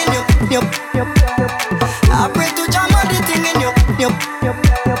thing in you. I pray to jam on the thing in you.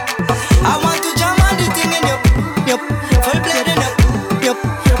 I want to jam on the thing in you. Full blood in you.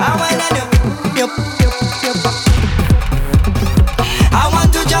 I want on you. I want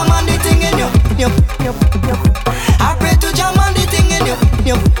to jam on the thing in you. I pray to jam on the thing in you.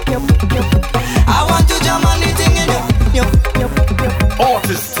 I want to jam on the thing in you.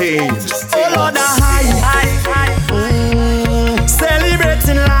 Artist team. Oh Lord,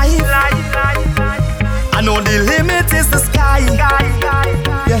 celebrating life. I know the limit is the sky.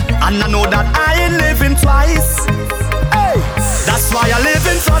 Yeah. And I know that I ain't living twice. Hey. That's why I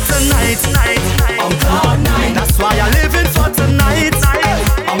living for tonight. On cloud nine. That's why I living for tonight.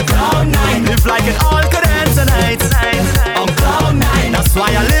 On cloud nine. Live like it all could end tonight. On cloud nine. That's why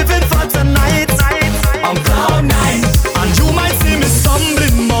I living for tonight. On cloud nine. And you might see me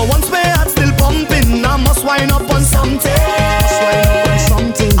stumbling, but once my heart's still pumping, I must wind up on something.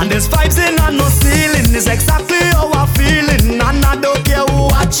 And there's vibes in and no ceiling. It's exactly how I'm feeling, and I don't care who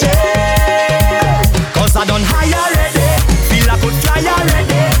watch it. Cause I done high already. Feel I could fly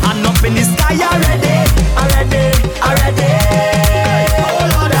already. And up in the sky already. Oh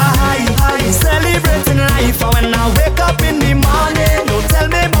Lord, I celebrating life. And when I wake up in the morning, don't tell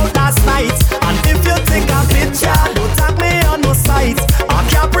me about last night. And if you take a picture, don't tag me on no site. I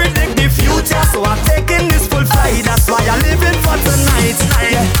can't predict the future, so I'm taking this full flight. That's why I'm living for tonight.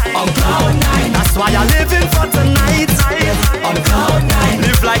 On cloud nine. That's why I'm living for tonight. On cloud nine.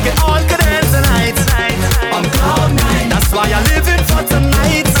 Live like it all could end tonight. On cloud nine. That's why I'm living for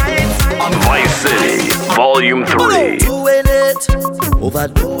tonight. On Vice City Volume 3. Doing it,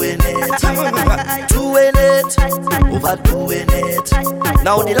 overdoing it. Doing it, overdoing it.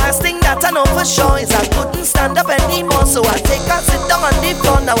 Now the last thing that I know for sure is I couldn't stand up anymore, so I take a sit down on the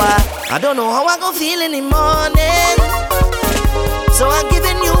floor now. I don't know how I gon' feel in the morning, so I'm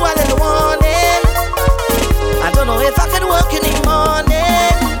giving you a little warning. don't know if I can work in the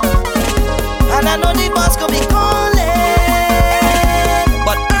morning, and I know the boss gonna be calling,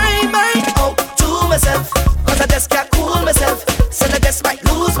 but I might out to myself, cause I just can't cool myself. So I just might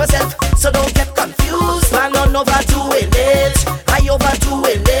lose myself, so don't get confused. Man, I'm overdoing it, I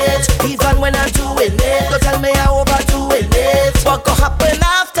overdoing it. Even when I'm doing it, don't tell me I'm overdoing it. What could happen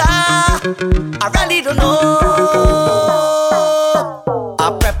after? I really don't know.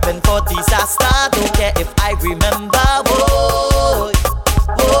 I'm prepping for disaster, don't care if I remember. Boy,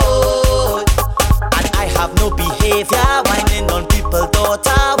 boy. And I have no behavior, whining on people's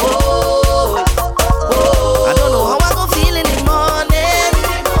daughter. Boy, boy. I don't know how I go feel in the morning,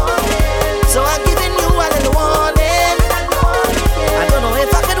 so I'm giving you all in the warning. I don't know if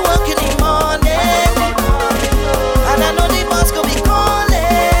I can work in the morning, and I know the boss gonna be calling,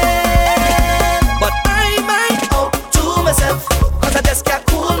 but I might out to myself, cause I just can't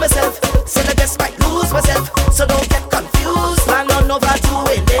cool myself. So I just might lose myself, so don't get confused. Man, I'm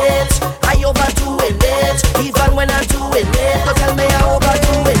overdoing it, I overdoing it. Even when I'm doing it, don't tell me I'm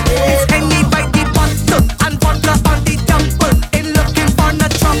overdoing it. It's any by the bottle and bottle on the temple, ain't looking for no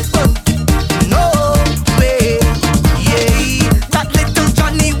trouble. No way, yeah. That little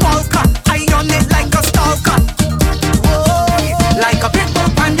Johnny Walker, I on it like a stalker. Whoa, like a pit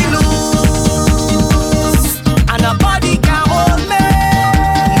bull on the loose, and a body can't hold me.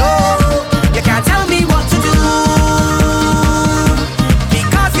 No, you can't tell me what to do,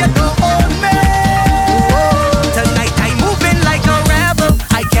 because you don't own me. Tonight I'm moving like a rebel,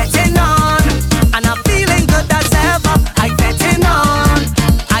 I getting on, and I'm feeling good as ever. I getting on,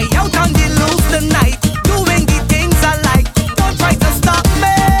 I out on the loose tonight, doing the things I like. Don't try to stop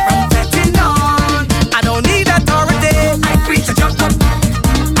me from getting on. I don't need authority. I free to jump up,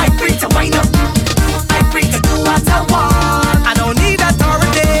 I free to wind up, I free to do what I want. I don't need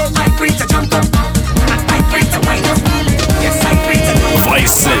authority. I free to jump up, I free to wind up. Yes, I free to do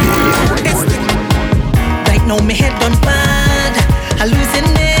Vice City. right now my head done bad, I'm losing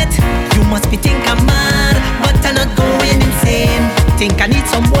it. You must be think I'm mad, but I'm not going insane. Think I need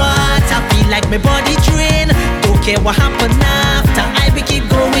some water, feel like my body drain. Don't care what happen after, I will keep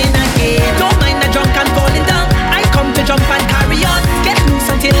going again. Don't mind the drunk and falling down, I come to jump and carry on. Get loose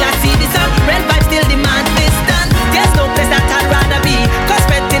until I see the sun, red vibe still demand this done. There's no place that I'd rather be, cause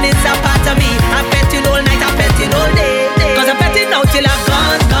betting is a part of me. I'm betting all night, I'm betting all day, cause I'm betting out till I'm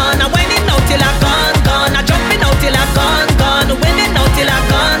gone, gone. I'm winning out till I'm gone, gone. I'm jumping out till I'm gone, gone. Winning out till I'm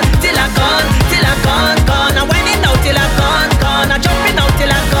gone, till I'm gone, till I'm gone, gone. I'm winning out till I'm gone, gone. I'm jumping out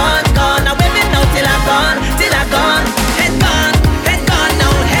till I'm gone, gone. I'm winning out till I'm gone, till I'm gone. Head gone, head gone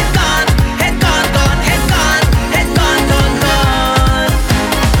now, head gone, head gone, gone, head gone, head gone, gone, gone.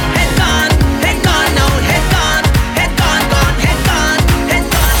 Head gone, head gone now, head gone, head gone, gone, head gone, head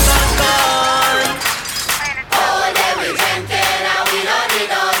gone, gone, gone. All day we drinking and we don't need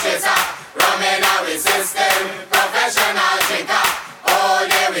no chaser. Rum in our system, professional drinker. All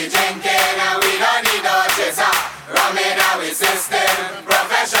day we drinking and we don't need no chaser. Rum in our system,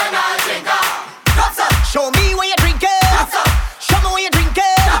 professional drinker. What's up? Show me where you're drinking. What's up? Show me where you're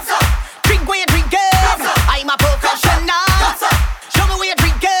drinking. What's up? Drink where you're drinking. What's up? I'm a professional. What's up? Show me where you're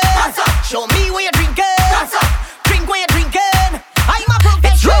drinking. What's up? Show me where you're drinking. What's up? Drink where you're drinking. I'm a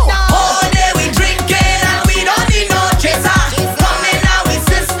professional. All day we drinking and we don't need no chaser. Rum in our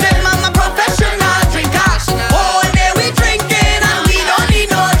system, I'm a professional drinker. All day we drinking and we don't need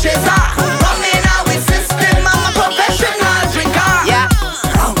no chaser. Rum in our system, I'm a professional drinker. Yeah,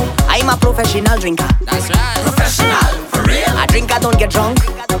 I'm a professional drinker. That's right. Professional, for real? I drink, I don't get drunk.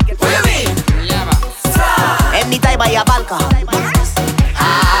 What do you mean? Anytime I have alcohol,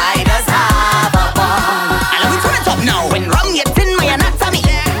 I just have a ball. And we turn it up now. When rum gets in my anatomy,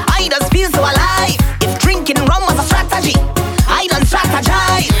 I just feel so alive. If drinking rum was a strategy, I done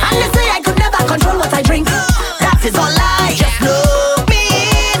strategize. And they say I could never control what I drink. That is all lie. Just look me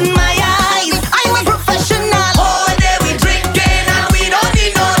in my eyes. I'm a professional. All day we drinking and we don't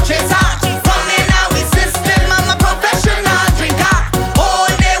need no chaser. Rum in our system, I'm a professional drinker. All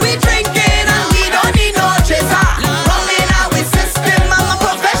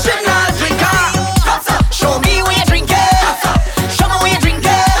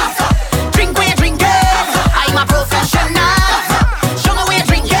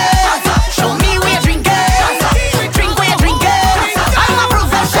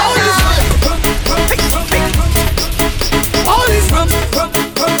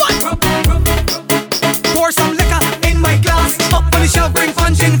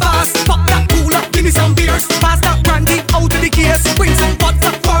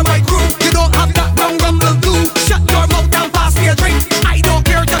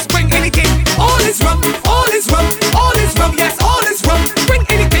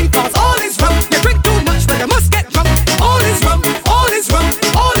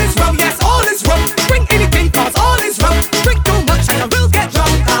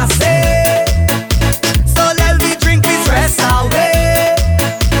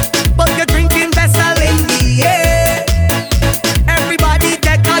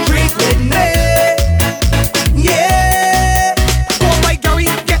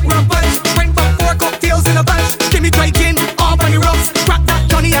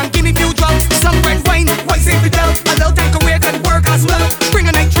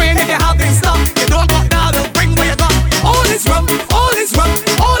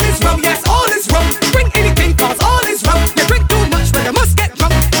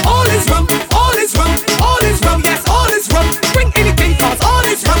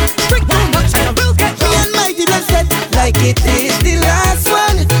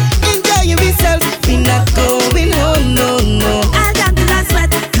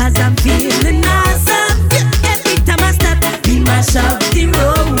the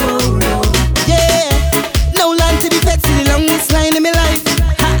road. Yeah, no land to the vet, see the longest line in my life.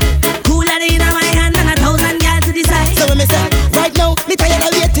 Cooler in my hand and 1,000 girls to the side. So when me say, right now, me tired of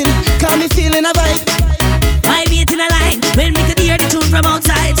waiting, cause me feeling a vibe. Why wait in a line when we could hear the tune from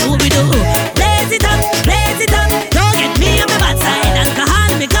outside? So we do blaze it up, don't get me on my bad side.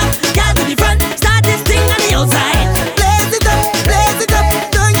 Alcohol me cup, girl to the front, start this thing on the outside. Blaze it up,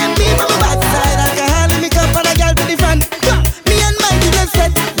 don't get me on my bad side. Alcohol me cup and a girl to the front. Me and Mikey just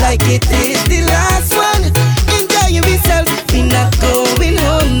set like it is the last one. Enjoying myself, we not going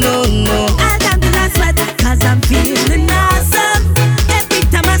home, no. I come to that sweat, cause I'm feeling awesome. Every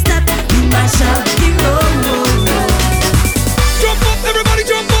time I step, we mash up the road. Jump up, everybody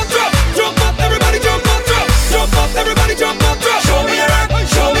jump up, drop. Jump up, everybody jump up, drop. Jump up, everybody jump up, drop. Show me your rock,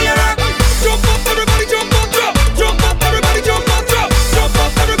 show me your rock. Jump up, everybody jump up, drop. Jump up, everybody jump up, drop. Jump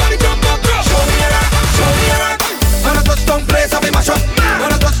up, everybody jump up, drop. Show me your rock, show me your rock. When I touch down place, I be mash up.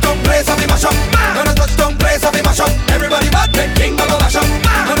 When I touch down place, I be mash up. When I touch down place, I be mash up. Everybody bad, then King Baba mash up.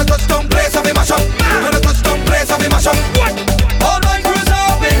 When I touch down place, I be mash up. When I touch down place, I be mash up. What? All my crews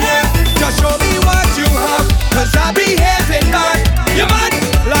up in here. Just show me what you have, cause I be having back. You mad?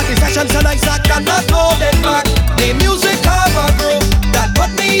 Like the sessions are like that, cannot hold it back. The music have a groove that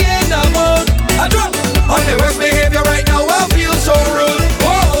put me in the mood. I drop on the worst behavior right now, I feel so rude.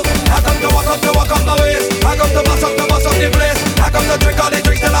 Whoa, I come to walk up my waist. I come to bust up the place. I come to drink all the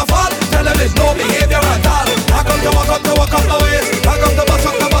drinks till I fall. Tell them there's no behavior at all. I come to walk up my waist. I come to bust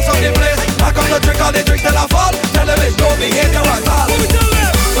up the place. I come to drink all the drinks till I fall. Tell them there's no behavior at all.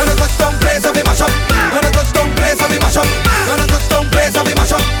 When I touch down place, I be mash up. When I touch down place, I be mash up. When I touch down place, I be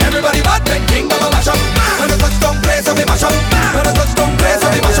mash up. Everybody bad, then King Baba mash up. When I touch down place, I be mash up. When I touch down place, I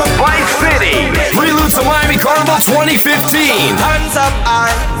be mash up. Vice City, prelude to Miami Carnival 2015. Hands up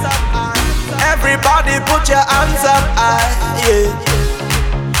high. Everybody put your hands up high. Yeah.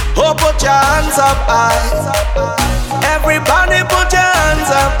 Oh, put your hands up high. Everybody put your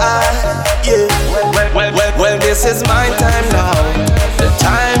hands up high. Yeah. Well, this is my time now. The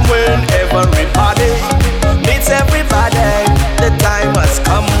time when everybody meets everybody. The time has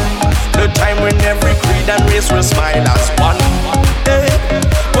come. The time when every creed and race will smile as one. Yeah.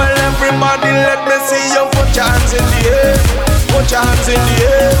 Well, everybody, let me see you put your hands in the air. Put your hands in the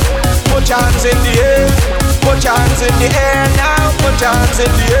air. Put your hands in the air. Put your hands in the air now. Put your hands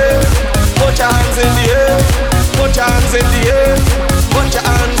in the air. Put your hands in the air. Put your hands in the air. Put your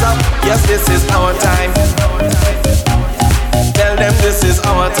hands up. Yes, this is our time. Tell them this is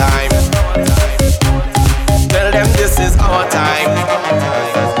our time. Tell them this is our time.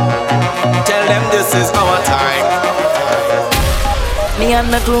 Tell them this is our time. Me and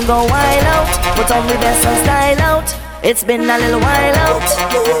my crew go wild out, put on the best and style out. It's been a little while out.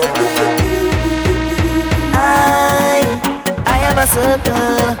 I have a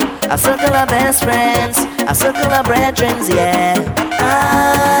circle of best friends, a circle of brethren, yeah.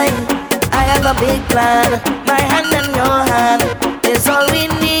 I have a big plan. My hand and your hand is all we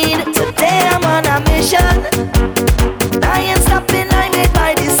need. Today I'm on a mission. I ain't stopping, I made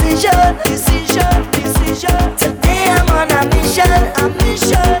my decision. Today I'm on a mission,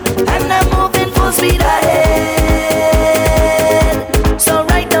 and I'm moving full speed ahead. So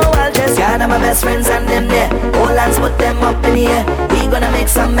right now I'll just gather my best friends and them there. All hands put them up in here. We gonna make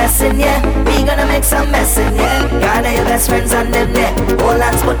some mess in here. Gather your best friends and them there. All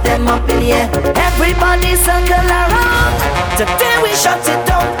hands put them up in here. Everybody circle around. Today we shut it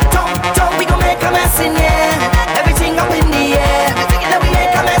down. We gon' make a mess in here. Everything up in the air. Then we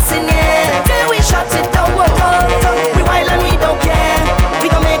make a mess in here. Today we shut it down. We wild and we don't care. We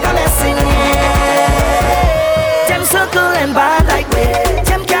gon' make a mess in here. Them circle and bad like we.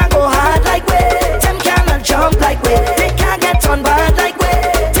 Them can't go hard like we. Them cannot jump like we. They can't get on bad like we.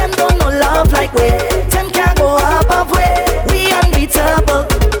 Them don't know love like we. Them can't go above we. We unbeatable.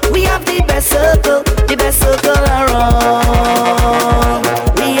 We have the best circle around.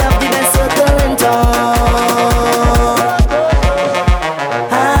 We have the best circle in town.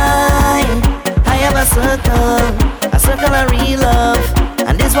 I have a circle of real love,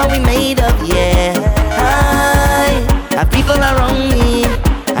 and this what we made of, yeah. I have people around me,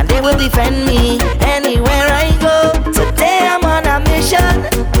 and they will defend me anywhere I go. Today I'm on a mission.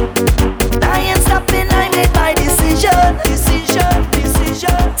 I ain't stopping, I made my decision.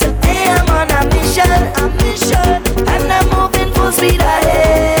 Today I'm on a mission, and I'm moving full speed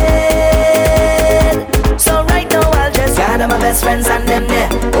ahead. So right now I'll just gather my best friends and them there.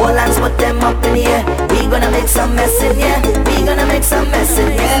 All hands put them up in the air. We gonna make some mess in here.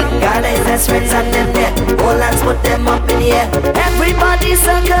 Gather your best friends and them there. All hands put them up in the air. Everybody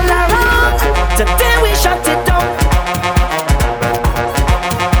circle around. Today we shut it down.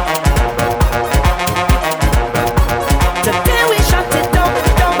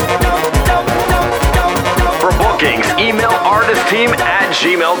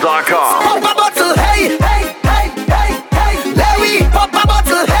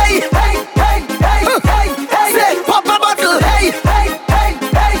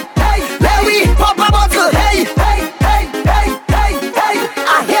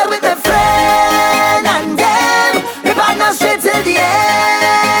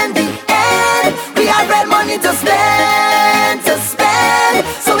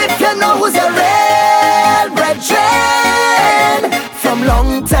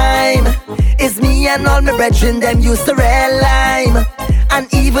 all my brethren, them used to red lime. And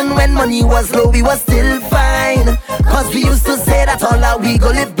even when money was low, we was still fine. Cause we used to say that all our we go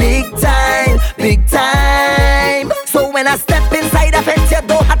live big time, big time. So when I step inside a fence, you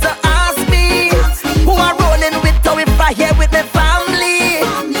don't have to ask me who I rolling with or if I here with my family.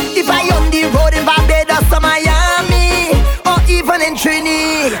 If I on the road in Barbados or Miami or even in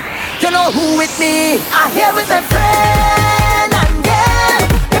Trinidad, you know who with me? I here with my friend and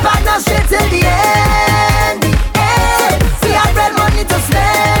yeah, if I not straight till the end, see I red money to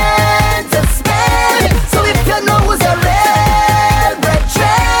spend, so if you know who's a real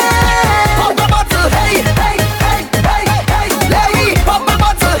brethren, pop a bottle, hey, hey, hey, hey, hey, Larry, pop a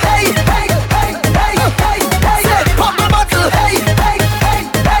bottle, hey, hey, hey, hey, hey, hey, say, pop a bottle, hey, hey, hey,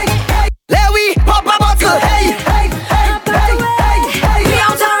 hey, hey, Larry, pop a bottle, hey, hey, hey, hey, hey, hey. We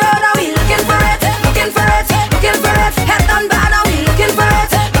out on road and we looking for it, looking for it, looking for it. Head done bad and we looking for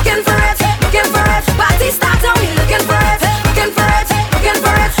it, looking for it, looking for it. Party start and we looking for it, looking for it, looking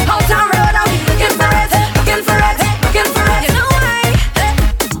for it. Out on road and we looking for it, looking for it, looking for it. You know why?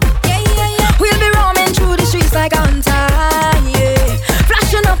 Yeah, yeah, yeah. We'll be roaming through the streets like a hunter, yeah.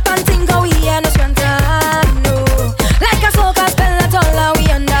 Flashing up and think how we and us run time, no. Like a soca spell at all and we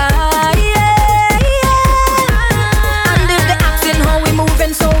under, yeah, yeah. And if they asking how we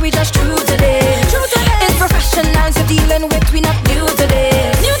moving, so we just true today. It's professionals you're dealing with, we not new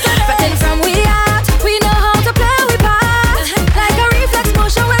today. But then from we out, we know how to play we part. Like a reflex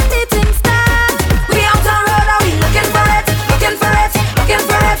motion when the things start. We out on road and we looking for it, looking for it, looking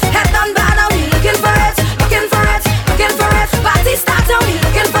for it. Head done bad and we looking for it, looking for it, looking for it. Party start and we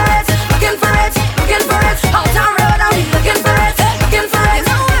looking for it, looking for it, looking for it. Out on road and we looking for it, looking for it.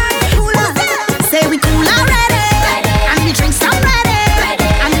 Say we cool already, and we drink some ready,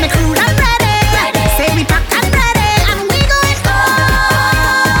 and me crew done ready. Say we pack and ready, and we going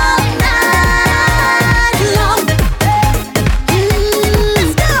all night long.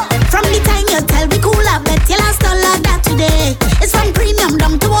 Let's go. From the time you tell we cool, I bet you last all of that today. It's from premium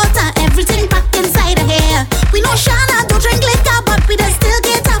down to water, everything packed inside of here. We know Shana don't drink liquor, but we just still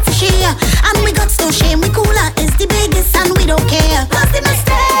get up for share. And we got no shame, we cooler is the biggest, and we don't care. What's the mistake?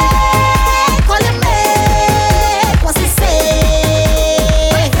 All you make, what's it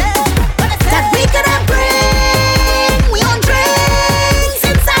say? That we could have bring, we on drinks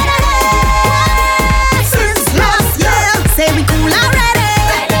inside our heads since last year. Say we cool already,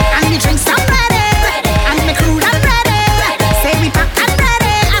 and we drink some ready, and me crew done ready. Say we pack and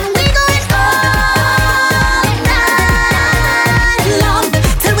ready, and we going all night long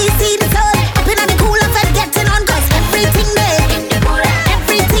till we see the sun up in the cooler fed getting on. 'Cause everything there,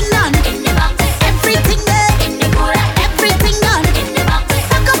 everything done, everything there, everything done.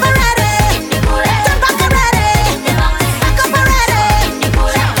 Back up already, turn back already, back up already,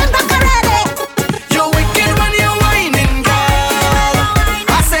 turn back already. You're wicked when you're whining, girl.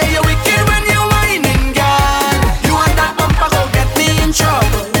 I say you're wicked when you're whining, girl. You and that bumper go get me in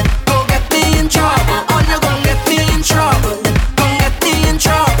trouble. Go get me in trouble. Oh, you gon' get me in trouble. Gon' get me in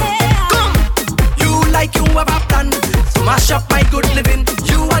trouble. Come, you like you have a plan. So mash up my good living.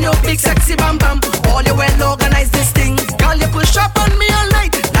 You and your big sexy bam bam. All you well organize this thing. Girl, you push up on me all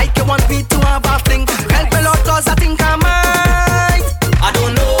night. Like you want me to have a fling. Help me Lord, 'cause I think I might. I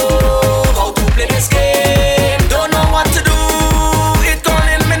don't know how to play this game. Don't know what to do. It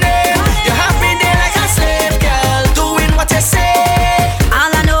calling my name. You have me there like a slave, girl, doing what you say.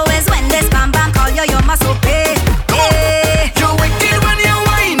 All I know is when this bam bam call you, you must obey. Hey. You're wicked when you're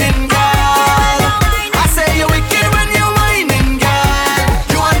whining, girl. I say you're wicked when you're whining, girl.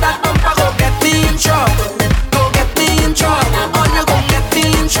 You and that bumper go get me in trouble. Go get me in trouble. Oh, you gon' get me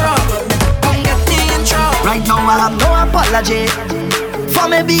in trouble. Gon' get me in trouble. Right now I have no apology for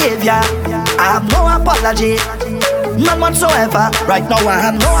my behavior. I have no apology, none whatsoever. Right now I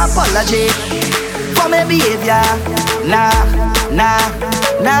have no apology for my behavior. Nah, nah,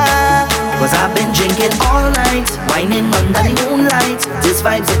 nah. 'Cause I've been drinking all night, whining under the moonlight. This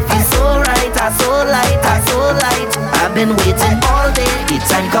vibes it feels so right, I so light, I so light. I've been waiting all day. The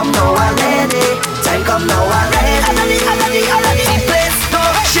time come now already. Time come now already. The place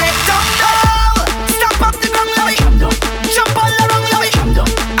don't shake down now. Stop up the drum, let me jump all around, let me.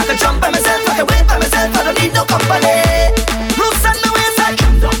 I can jump by myself, I can wait by myself. I don't need no company. Loose on the wayside,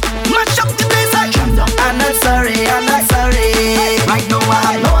 mash up the place. I'm not sorry, I'm not sorry. Right now I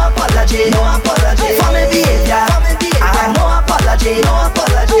have no apology, no apology for my behavior. I have no apology, no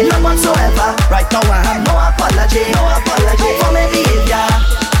apology, none whatsoever. Right now I have no apology, no apology for my behavior.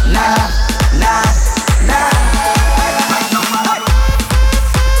 Nah, nah, nah.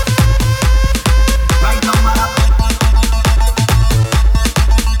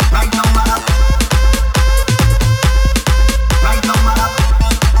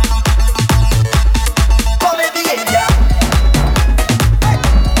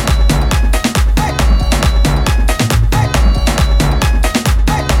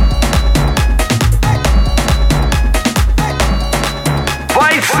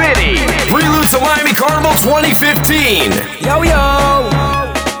 City. Prelude to Miami Carnival 2015. Yo, yo.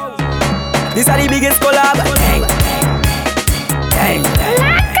 This are the biggest collab. Gang, gang,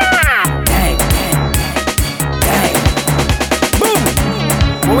 gang, gang. Boom.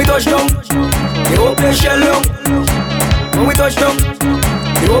 When we touch down, they won't play shell long. When we touch down,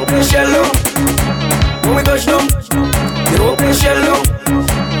 they won't play shell long. When we touch down, they won't play shell long.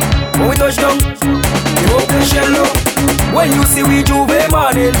 When we touch down, they won't play shell long. When you see we Juve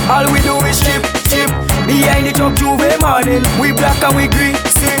morning, all we do is chip, chip. Behind the truck Juve morning, we black and we green,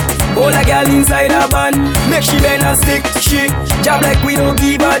 sick. All a girl inside a van, make she bend and stick, she job like we don't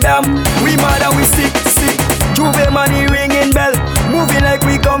give a damn. We mad and we sick, sick. Juve money ringing bell, moving like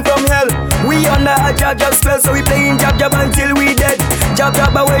we come from hell. We under a jab spell, so we playing jab until we dead. Jab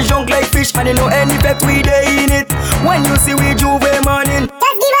away junk like fish, and you know any effect we dey in it. When you see we Juve morning,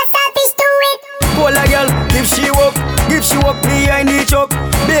 just give us a piece to it. Pull a girl, give she up behind the truck.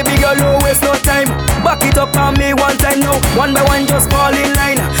 Baby girl, no waste no time. Back it up on me one time now. One by one, just fall in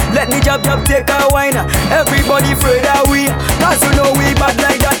line. Let me jab take a wine. Everybody afraid that we, cause you know we bad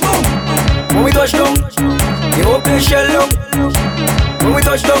like that. Boom. When we touch down, they open shell long. When we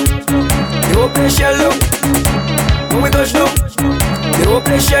touch down, they open shell long. When we touch down, they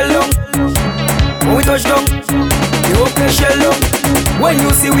open shell long. When we touch down, they open shell long. When you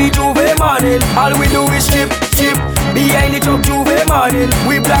see we Juve morning, all we do is chip, chip. Behind the truck Juve morning,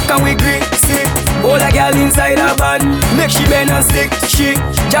 we black and we green, sick. All a girl inside a van, make she bend and stick, she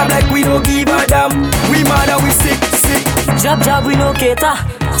job like we don't give a damn. We mad and we sick, sick. Job we no cater.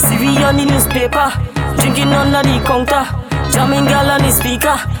 See we on the newspaper, drinking under the counter, jamming girl on the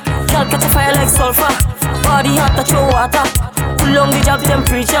speaker. Girl catch a fire like sulfur, body hot to throw water. Pull on the job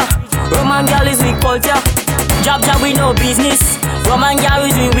temperature. Roman girl is weak culture. Job we no business. Roman girl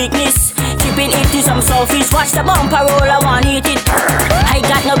is we weakness. Keeping it to some selfish. Watch the bumper roll, I want eat it. I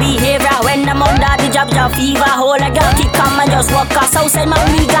got no behavior when I'm under the job fever. Hold a girl keep calm and just walk us outside, man,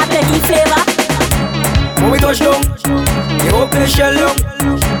 we got plenty flavor. When we touch down, they open shell long.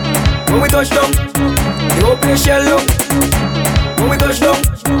 When we touch down, they open shell long. When we touch down,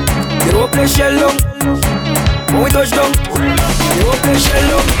 they open shell long. When we touch down, they open shell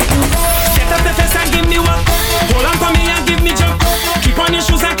long. Get up the face and give me one. Hold on for me and give me jump. Keep on your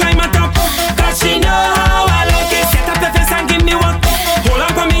shoes and climb on top. Cause she know how I like it. Get up the face and give me one. Hold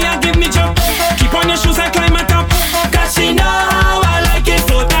on for me and give me jump. Keep on your shoes and climb on top. Cause she know how I like it.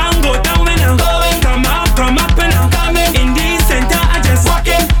 Go down when I'm going. Come up and I'm coming. In the center I just walk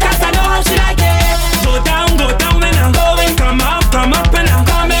in. Cause I know how she like it. Go down when I'm going. Come up and I'm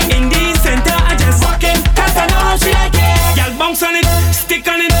coming. In the center I just walk in. Cause I know how she like it. Y'all bounce on it, stick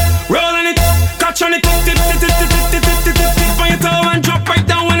on it, roll on it, catch on it, tip on your toe and drop right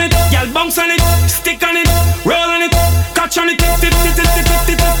down on it. Y'all bounce on it, stick on it, roll on it, catch on it, tip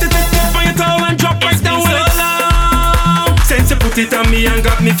on your toe and drop right down on it. Since you put it on me and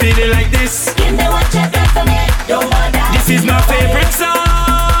got me feeling like this. Give me what you got for me, don't bother. This is my favorite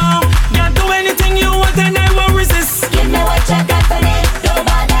song. You do anything you want and I won't resist. Give me what you got for me, don't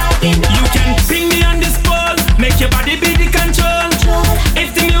bother. You can ping me on this ball, make your body be the control.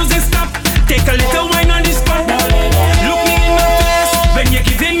 If the music stop, take a little wine on this spot. Look me in my face when you're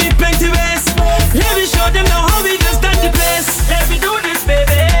giving me plenty ways. Let me show them now how we just done the place. Let me do this,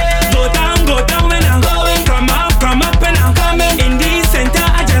 baby. Go down when I'm going. Come up and I'm coming. In the center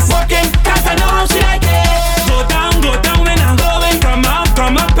I just walk in. Cause I know how she like it. Go down when I'm going. Come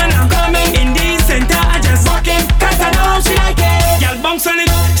up and I'm coming. In the center I just walk in. Cause I know how she like it. Y'all bounce on it,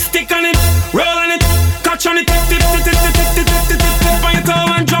 stick on it, roll on it, catch on it, tip on your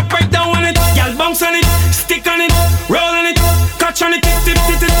toe and drop right down on it. Y'all bounce on it, stick on it, roll on it, catch on it, tip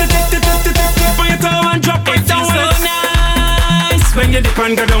on your toe and drop right down on it. Nice when you dip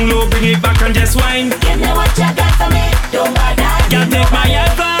and go down low, bring it back and just whine. Give me what you got for me, don't bother. Y'all take my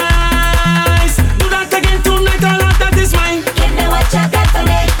advice. Do that again tonight, all of that is mine. Give me what you got for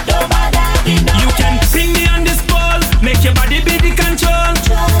me, don't bother. You can ping me on this ball, make your body be the control.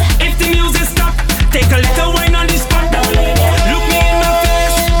 If the music stop, take a little wine on this spot. Look me in my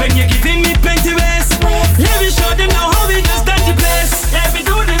face when you're giving me plenty ways. Let me show them now how we just done the place. Let me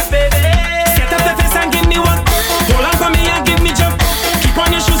do this, baby. Get up the face and give me one. Hold on for me and give me jump. Keep on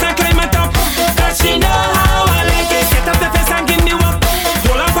your shoes and climb on top. Cause she know how I like it. Get up the face and give me one.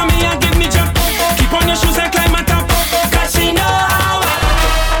 Hold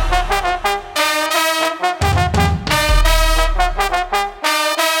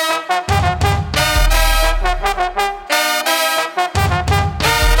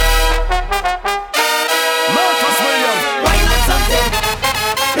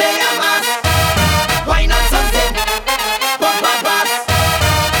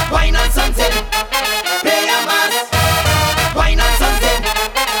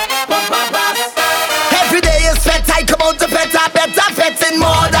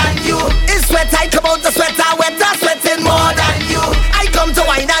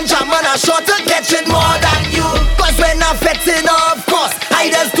jam and I'm sure to catch it more than you. Cause when I'm fetting, of course, I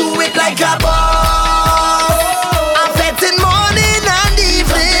just do it like a boss. I'm fetting morning and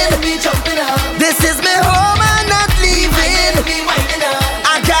evening. This is my home, I'm not leaving.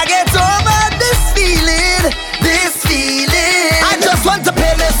 I can't get over this feeling. I just want to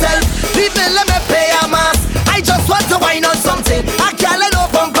pay myself. People let me pay a mass. I just want to wine on something. I can't let no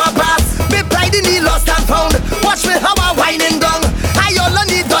bumper pass. Me pride in the lost and found. Watch me how I'm whining down. I all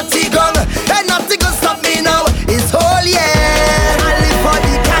need dirty gun. And nothing can stop me now. It's whole year. I live for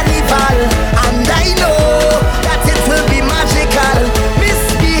the carnival. And I know that it will be magical.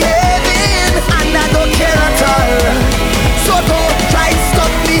 Misbehaving and I don't care at all. So don't try to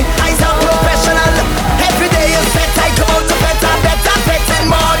stop me. I'm a professional. Every day is sweat. I come out to better, better, sweating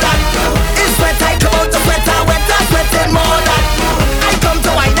more than. It's sweat. I come out to sweater, wetter, sweating more than. I come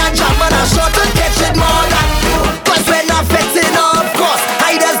to wine and jam and I'm sure to catch it more than. Cause when I'm fetting, of course,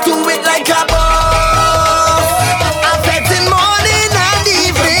 I just do it like a boss. I'm fetting morning and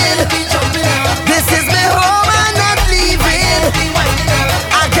evening. This is my home, I'm not leaving.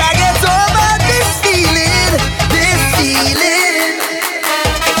 I can't get over this feeling, this feeling.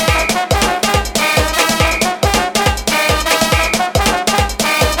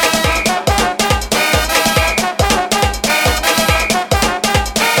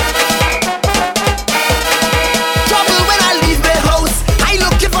 Trouble when I leave the house, I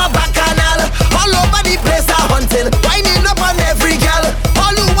looking for bacchanal. All over the place I hunting, winding up on every girl.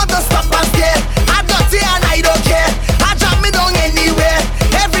 All who want to stop and stare, I'm dirty and I don't care. I drop me down anywhere,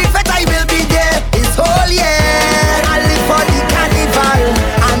 every fete I will be there. It's whole year, I live for the carnival.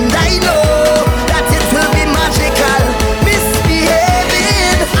 And I know that it will be magical.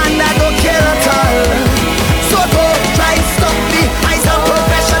 Misbehaving and I don't care at all. So don't try to stop me, I'm a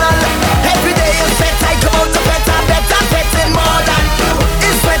professional. Every day is sweat, I come out to better, better, sweating more than.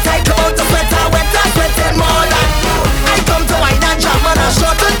 It's sweat, I come out to sweater, wetter, sweating more than. I come to wine and jam and I'm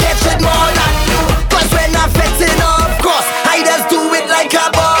sure to catch it more than. Cause when I'm fetting, of course, I just do it like a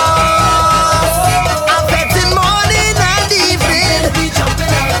boss. I'm fetting morning and evening.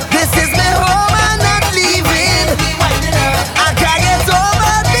 This is my home, I'm not leaving. I can't get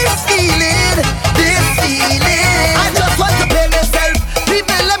over this feeling, this feeling. I just want to pay myself.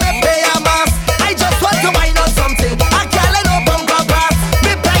 People let me pay a mass. I just want to wine on something. I can't let no bumper pass.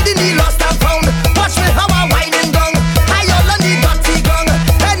 Me pride in the lost and found. Watch me how I'm whining down. I all need dirty gun.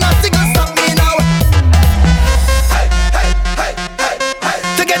 And nothing can stop me now.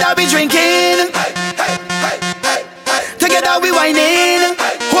 Together we drinking. Together we whining.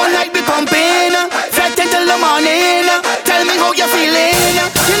 One night we pumping. Fret until the morning. Tell me how you're feeling.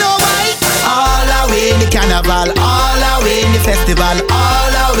 You know why? All away in the carnival, all away in the festival,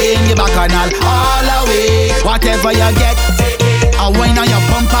 all away in the bacchanal, all away. Whatever you get, I wine on your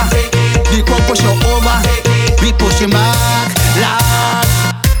bumper. The crowd push you over, we pushing back. Lord,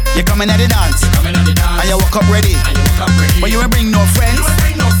 you coming at the dance, and you walk up ready. But you ain't bring no friends,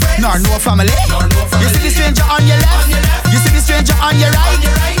 nor no family. You see the stranger on your left, you see the stranger on your right.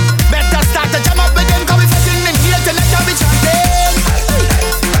 Better start to jam up with them, cause we fetting in here tonight and we chanting.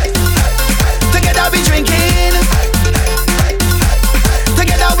 Together we drinking,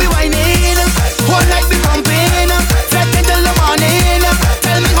 together we whining. One night we pumping, fret until the morning.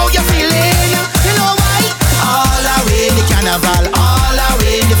 Tell me how you feeling. You know why? All away in the carnival, all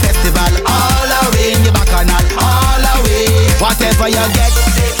away in the festival, all away in the bacchanal, all away. Whatever you get,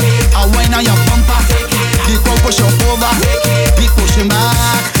 I wine on your bumper. The crowd push you over, we pushing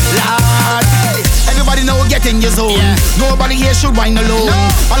back. Lord, everybody know get in your zone. Nobody here should whine alone.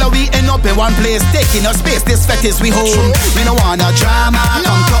 All of we end up in one place, taking up space. This fete is we home. We no want no drama,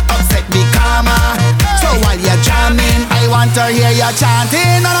 come to upset me karma. So while you're jamming, I want to hear you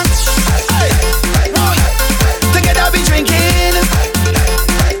chanting. Together we drinking,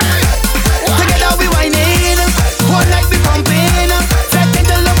 together we whining. One night we pumping, fret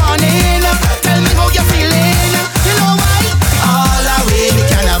until the morning. Tell me how you feeling. You know why? All away in the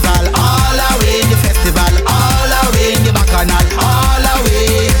carnival, all away in the festival, all away in the bacchanal, all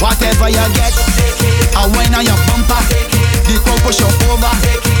away. Whatever you get, I wine on your bumper. The crowd push you over,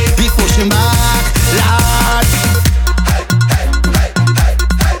 we pushing back. Lord.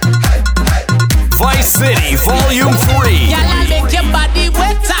 Vice City Volume 3. Y'all make your body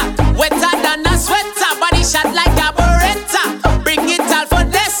wetter, wetter than a sweater. Body shot like a Beretta. Bring it all for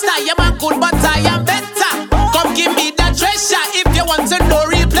Nesta. Yeah, man good, but I am better. Come give me the treasure. If you want to know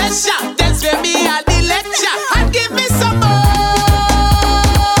real pleasure, then spare me all the lecture and give me some more.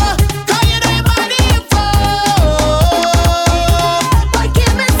 Cause you know your body for. But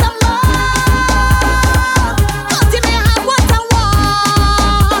give me some more. 'Cause you may have what I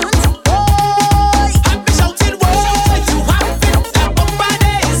want.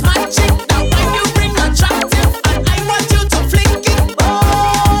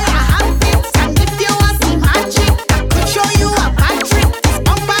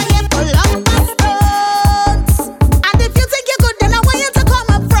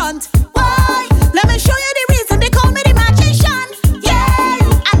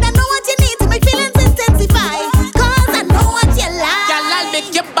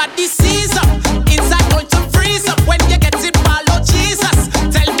 body seize up. Inside going to freeze up when you get it, follow Jesus.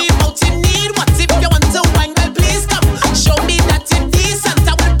 Tell me what you need, what if you want to wine, well please come. Show me that you're decent,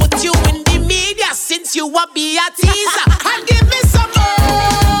 I will put you in the media since you will be a teaser. And give me some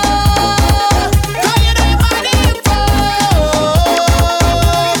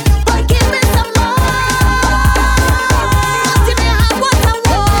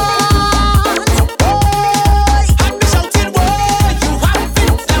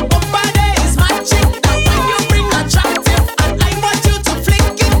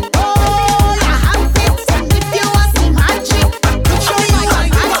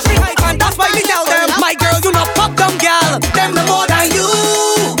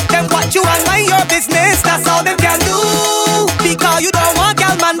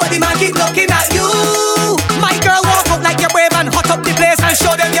keep looking at you. My girl, walk out like you're brave and hot up the place and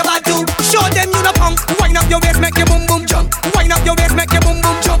show them your bad too. Show them you no punk. Wind up your waist, make your boom boom jump. Wind up your waist, make your boom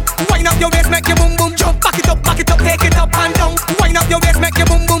boom jump. Wind up your waist, make your boom boom jump. Back it up, take it up and down. Wind up your waist, make your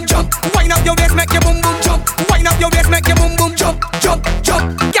boom boom jump. Wind up your waist, make your boom boom jump. Wind up your waist, make your boom boom jump, jump,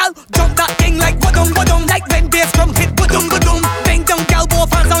 jump. Gal, jump that thing like ba-dum, ba-dum. Like when bass drum hit ba-dum, ba-dum. Bang down, gal,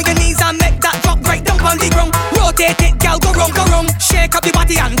 both hands on your knees and make that drop right down on the ground. Rotate it, gal, go round, go round. Shake up the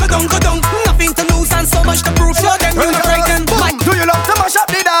body and go down, go down. Nothing to lose and so much to prove. Show them you're not frightened. Do you love to mash up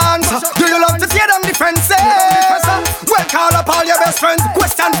the dance? Do you love to tear them the fences? Well, call up all your best friends.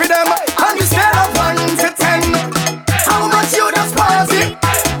 Question for them. On the scale of 1 to 10, how much you just party?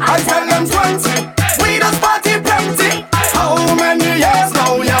 I tell them 20. We just party plenty. How many years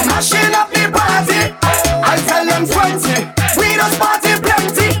now you're mashing up the party? I tell them 20. We just party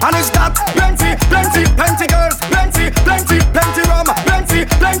plenty. And it's that plenty, plenty, plenty girls, plenty, plenty, plenty rum, plenty,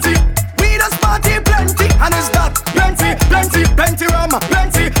 plenty. We just party plenty. And it's that plenty, plenty, plenty rum,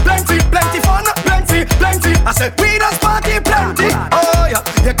 plenty, plenty, plenty fun, plenty, plenty. I said we just party plenty. Oh yeah,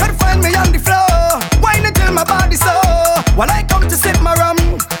 you could find me on the floor, whining till my body sore. When I come to sip my rum,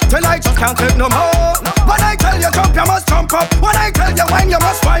 till I just can't take no more. When I tell you jump, you must jump up. When I tell you wine, you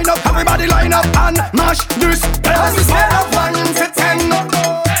must wind up. Everybody line up and mash this place. On the scale of 1 to 10,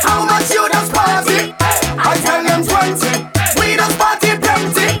 how much you just party? I tell them 20. We just party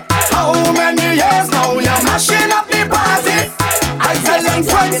plenty. How many years now you're mashing up the party? I tell them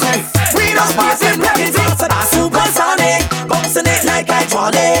 20. We just party plenty. Faster than supersonic, bouncing it like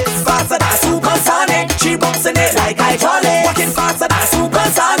hydraulic. Faster than supersonic, she bouncing it like hydraulic. Walking faster than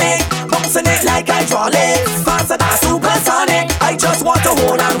supersonic, bouncing it like hydraulic. Faster than supersonic, I just want to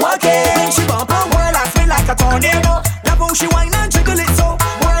hold and walk it. She bump her whirl and spin like a tornado. Love how she whine and jiggle it so.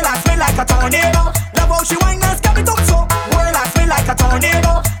 Whirl and spin like a tornado. Love how she whine and scab it up so. Whirl and spin like a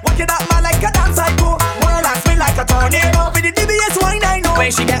tornado. Walking that man like a dance psycho. Whirl and spin like a tornado. With the DBS whine I know. When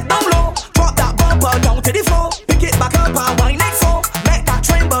she get down low, drop that bumper down to the floor. Pick it back up and whine it so. Make that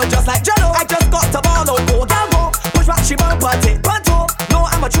tremble just like Jello. I just got to ball out, go down low. Push back she bumper, take panto. No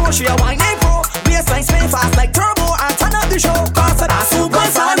amateur, she a whining pro. Bassline spin fast like turbo and turn up the show. Faster than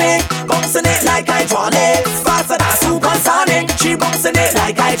supersonic, bouncing it like hydraulic. Faster than supersonic, she bouncing it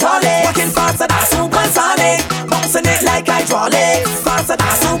like hydraulic. Walking faster than supersonic, bouncing it like hydraulic. Faster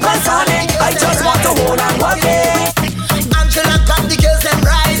than supersonic, I just want to hold and walk it. Angela got the girls them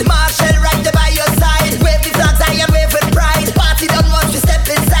right. Marshall right there by your side. Wave the flags high and wave with pride. Party done once we step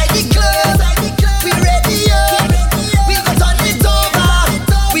inside the club. We ready up. We gon' turn it over.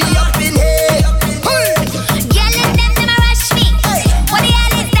 We up in here. Girl, if them a rush me. What the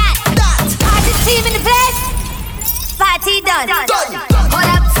hell is that? Party team in the place. Party done. Hold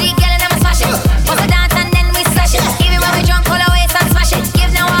up, see, girl, and I'm smashing. What's a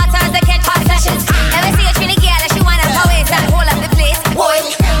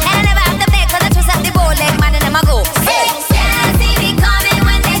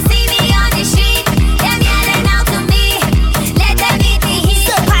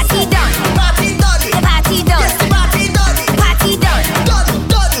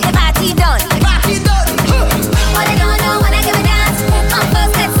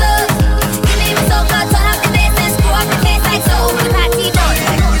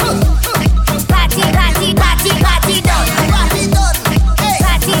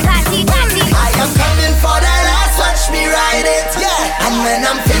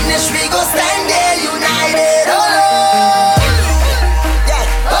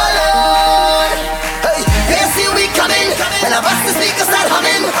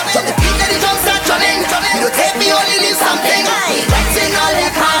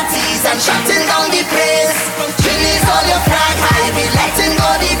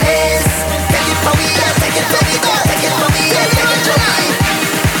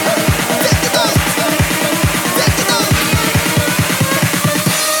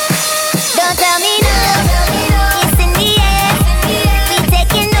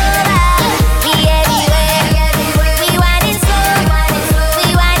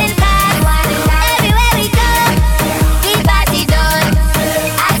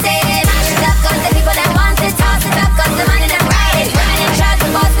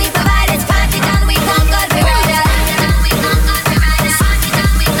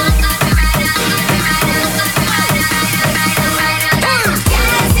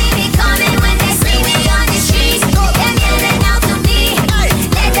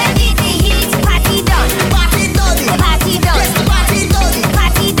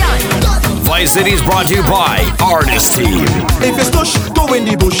City's brought to you by Artist Team. If you stush, go in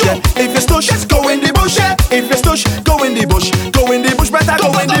the bush, yeah. If you stush, go in the bush, yeah. If you stush, go in the bush. Go in the bush, better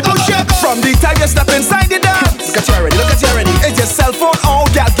go in the bush, yeah. From the time you step inside the dance. Look at you already, look at you already. It's your cell phone, oh,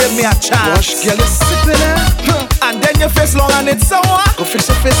 girl, give me a chance. Girl, you sipping it. And then your face long and it's sour. Go fix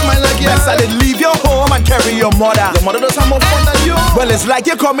your face, my leg, yeah. Best I did leave your home and carry your mother. Your mother does have more fun than you. Well, it's like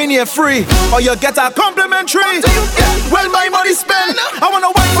you come in here free, or you get a complimentary. Yeah. Well, my money spent. I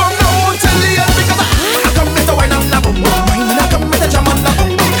wanna wine from now till the end because I come with the wine and la boom boom. I come with the jam on la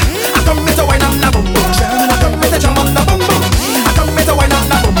boom boom. I come with the wine and la boom boom. I come with the jam on la boom boom. I come with the wine and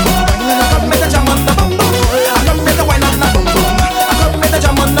la boom boom. I come with the jam on la boom boom. I come with the wine and la boom boom. I come with the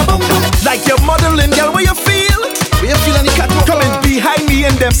jam on la boom boom. Like you're modeling, girl, where you feel? Where you feel any cat coming behind me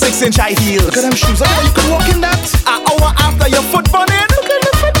in them 6-inch high heels? Look at them shoes, you can walk in that. An hour after your foot bunning. Look at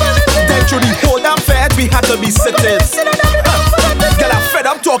the foot bunning. Then through the whole damn fed, we had to be sitting. Girl, I'm fed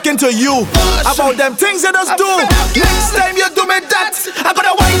up talking to you about them things you just do. Next time you do me that, I'm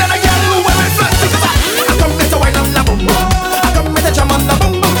gonna whine and I get you when we flat. I come with the wine and la boom boom. I come with the jam on la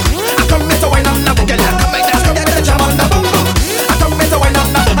boom boom. I come with the wine and la boom boom. I come with the jam on la boom boom. I come with the wine and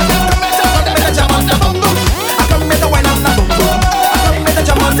la boom boom. I come with the jam on la boom boom. I come with the wine and la boom boom. I come with the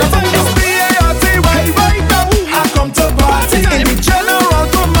jam on la boom boom. It's B-A-R-T-Y right now. I come to party in the general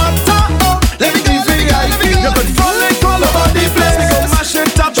tomato. Let me give you guys. You could follow it all over the place. We go mash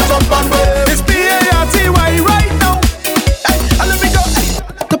it up, just up and roll. It's B-A-R-T-Y right now. Hey, and let me go. Hey,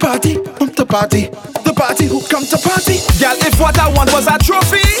 the party, the party, the party who come to party. Girl, if what I want was a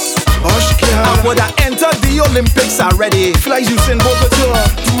trophy, I would have entered the Olympics already. Feel like you sing both of you.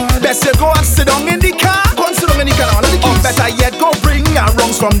 Best you go and sit down in the car. Go and sit down in the car. Or better yet, go bring a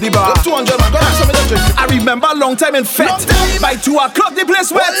rungs from the bar. 200 man, go have some of the drink. I remember a long time in fete. By 2 o'clock the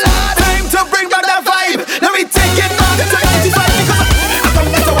place wet. Time to bring back that vibe. Let me take it back to 95.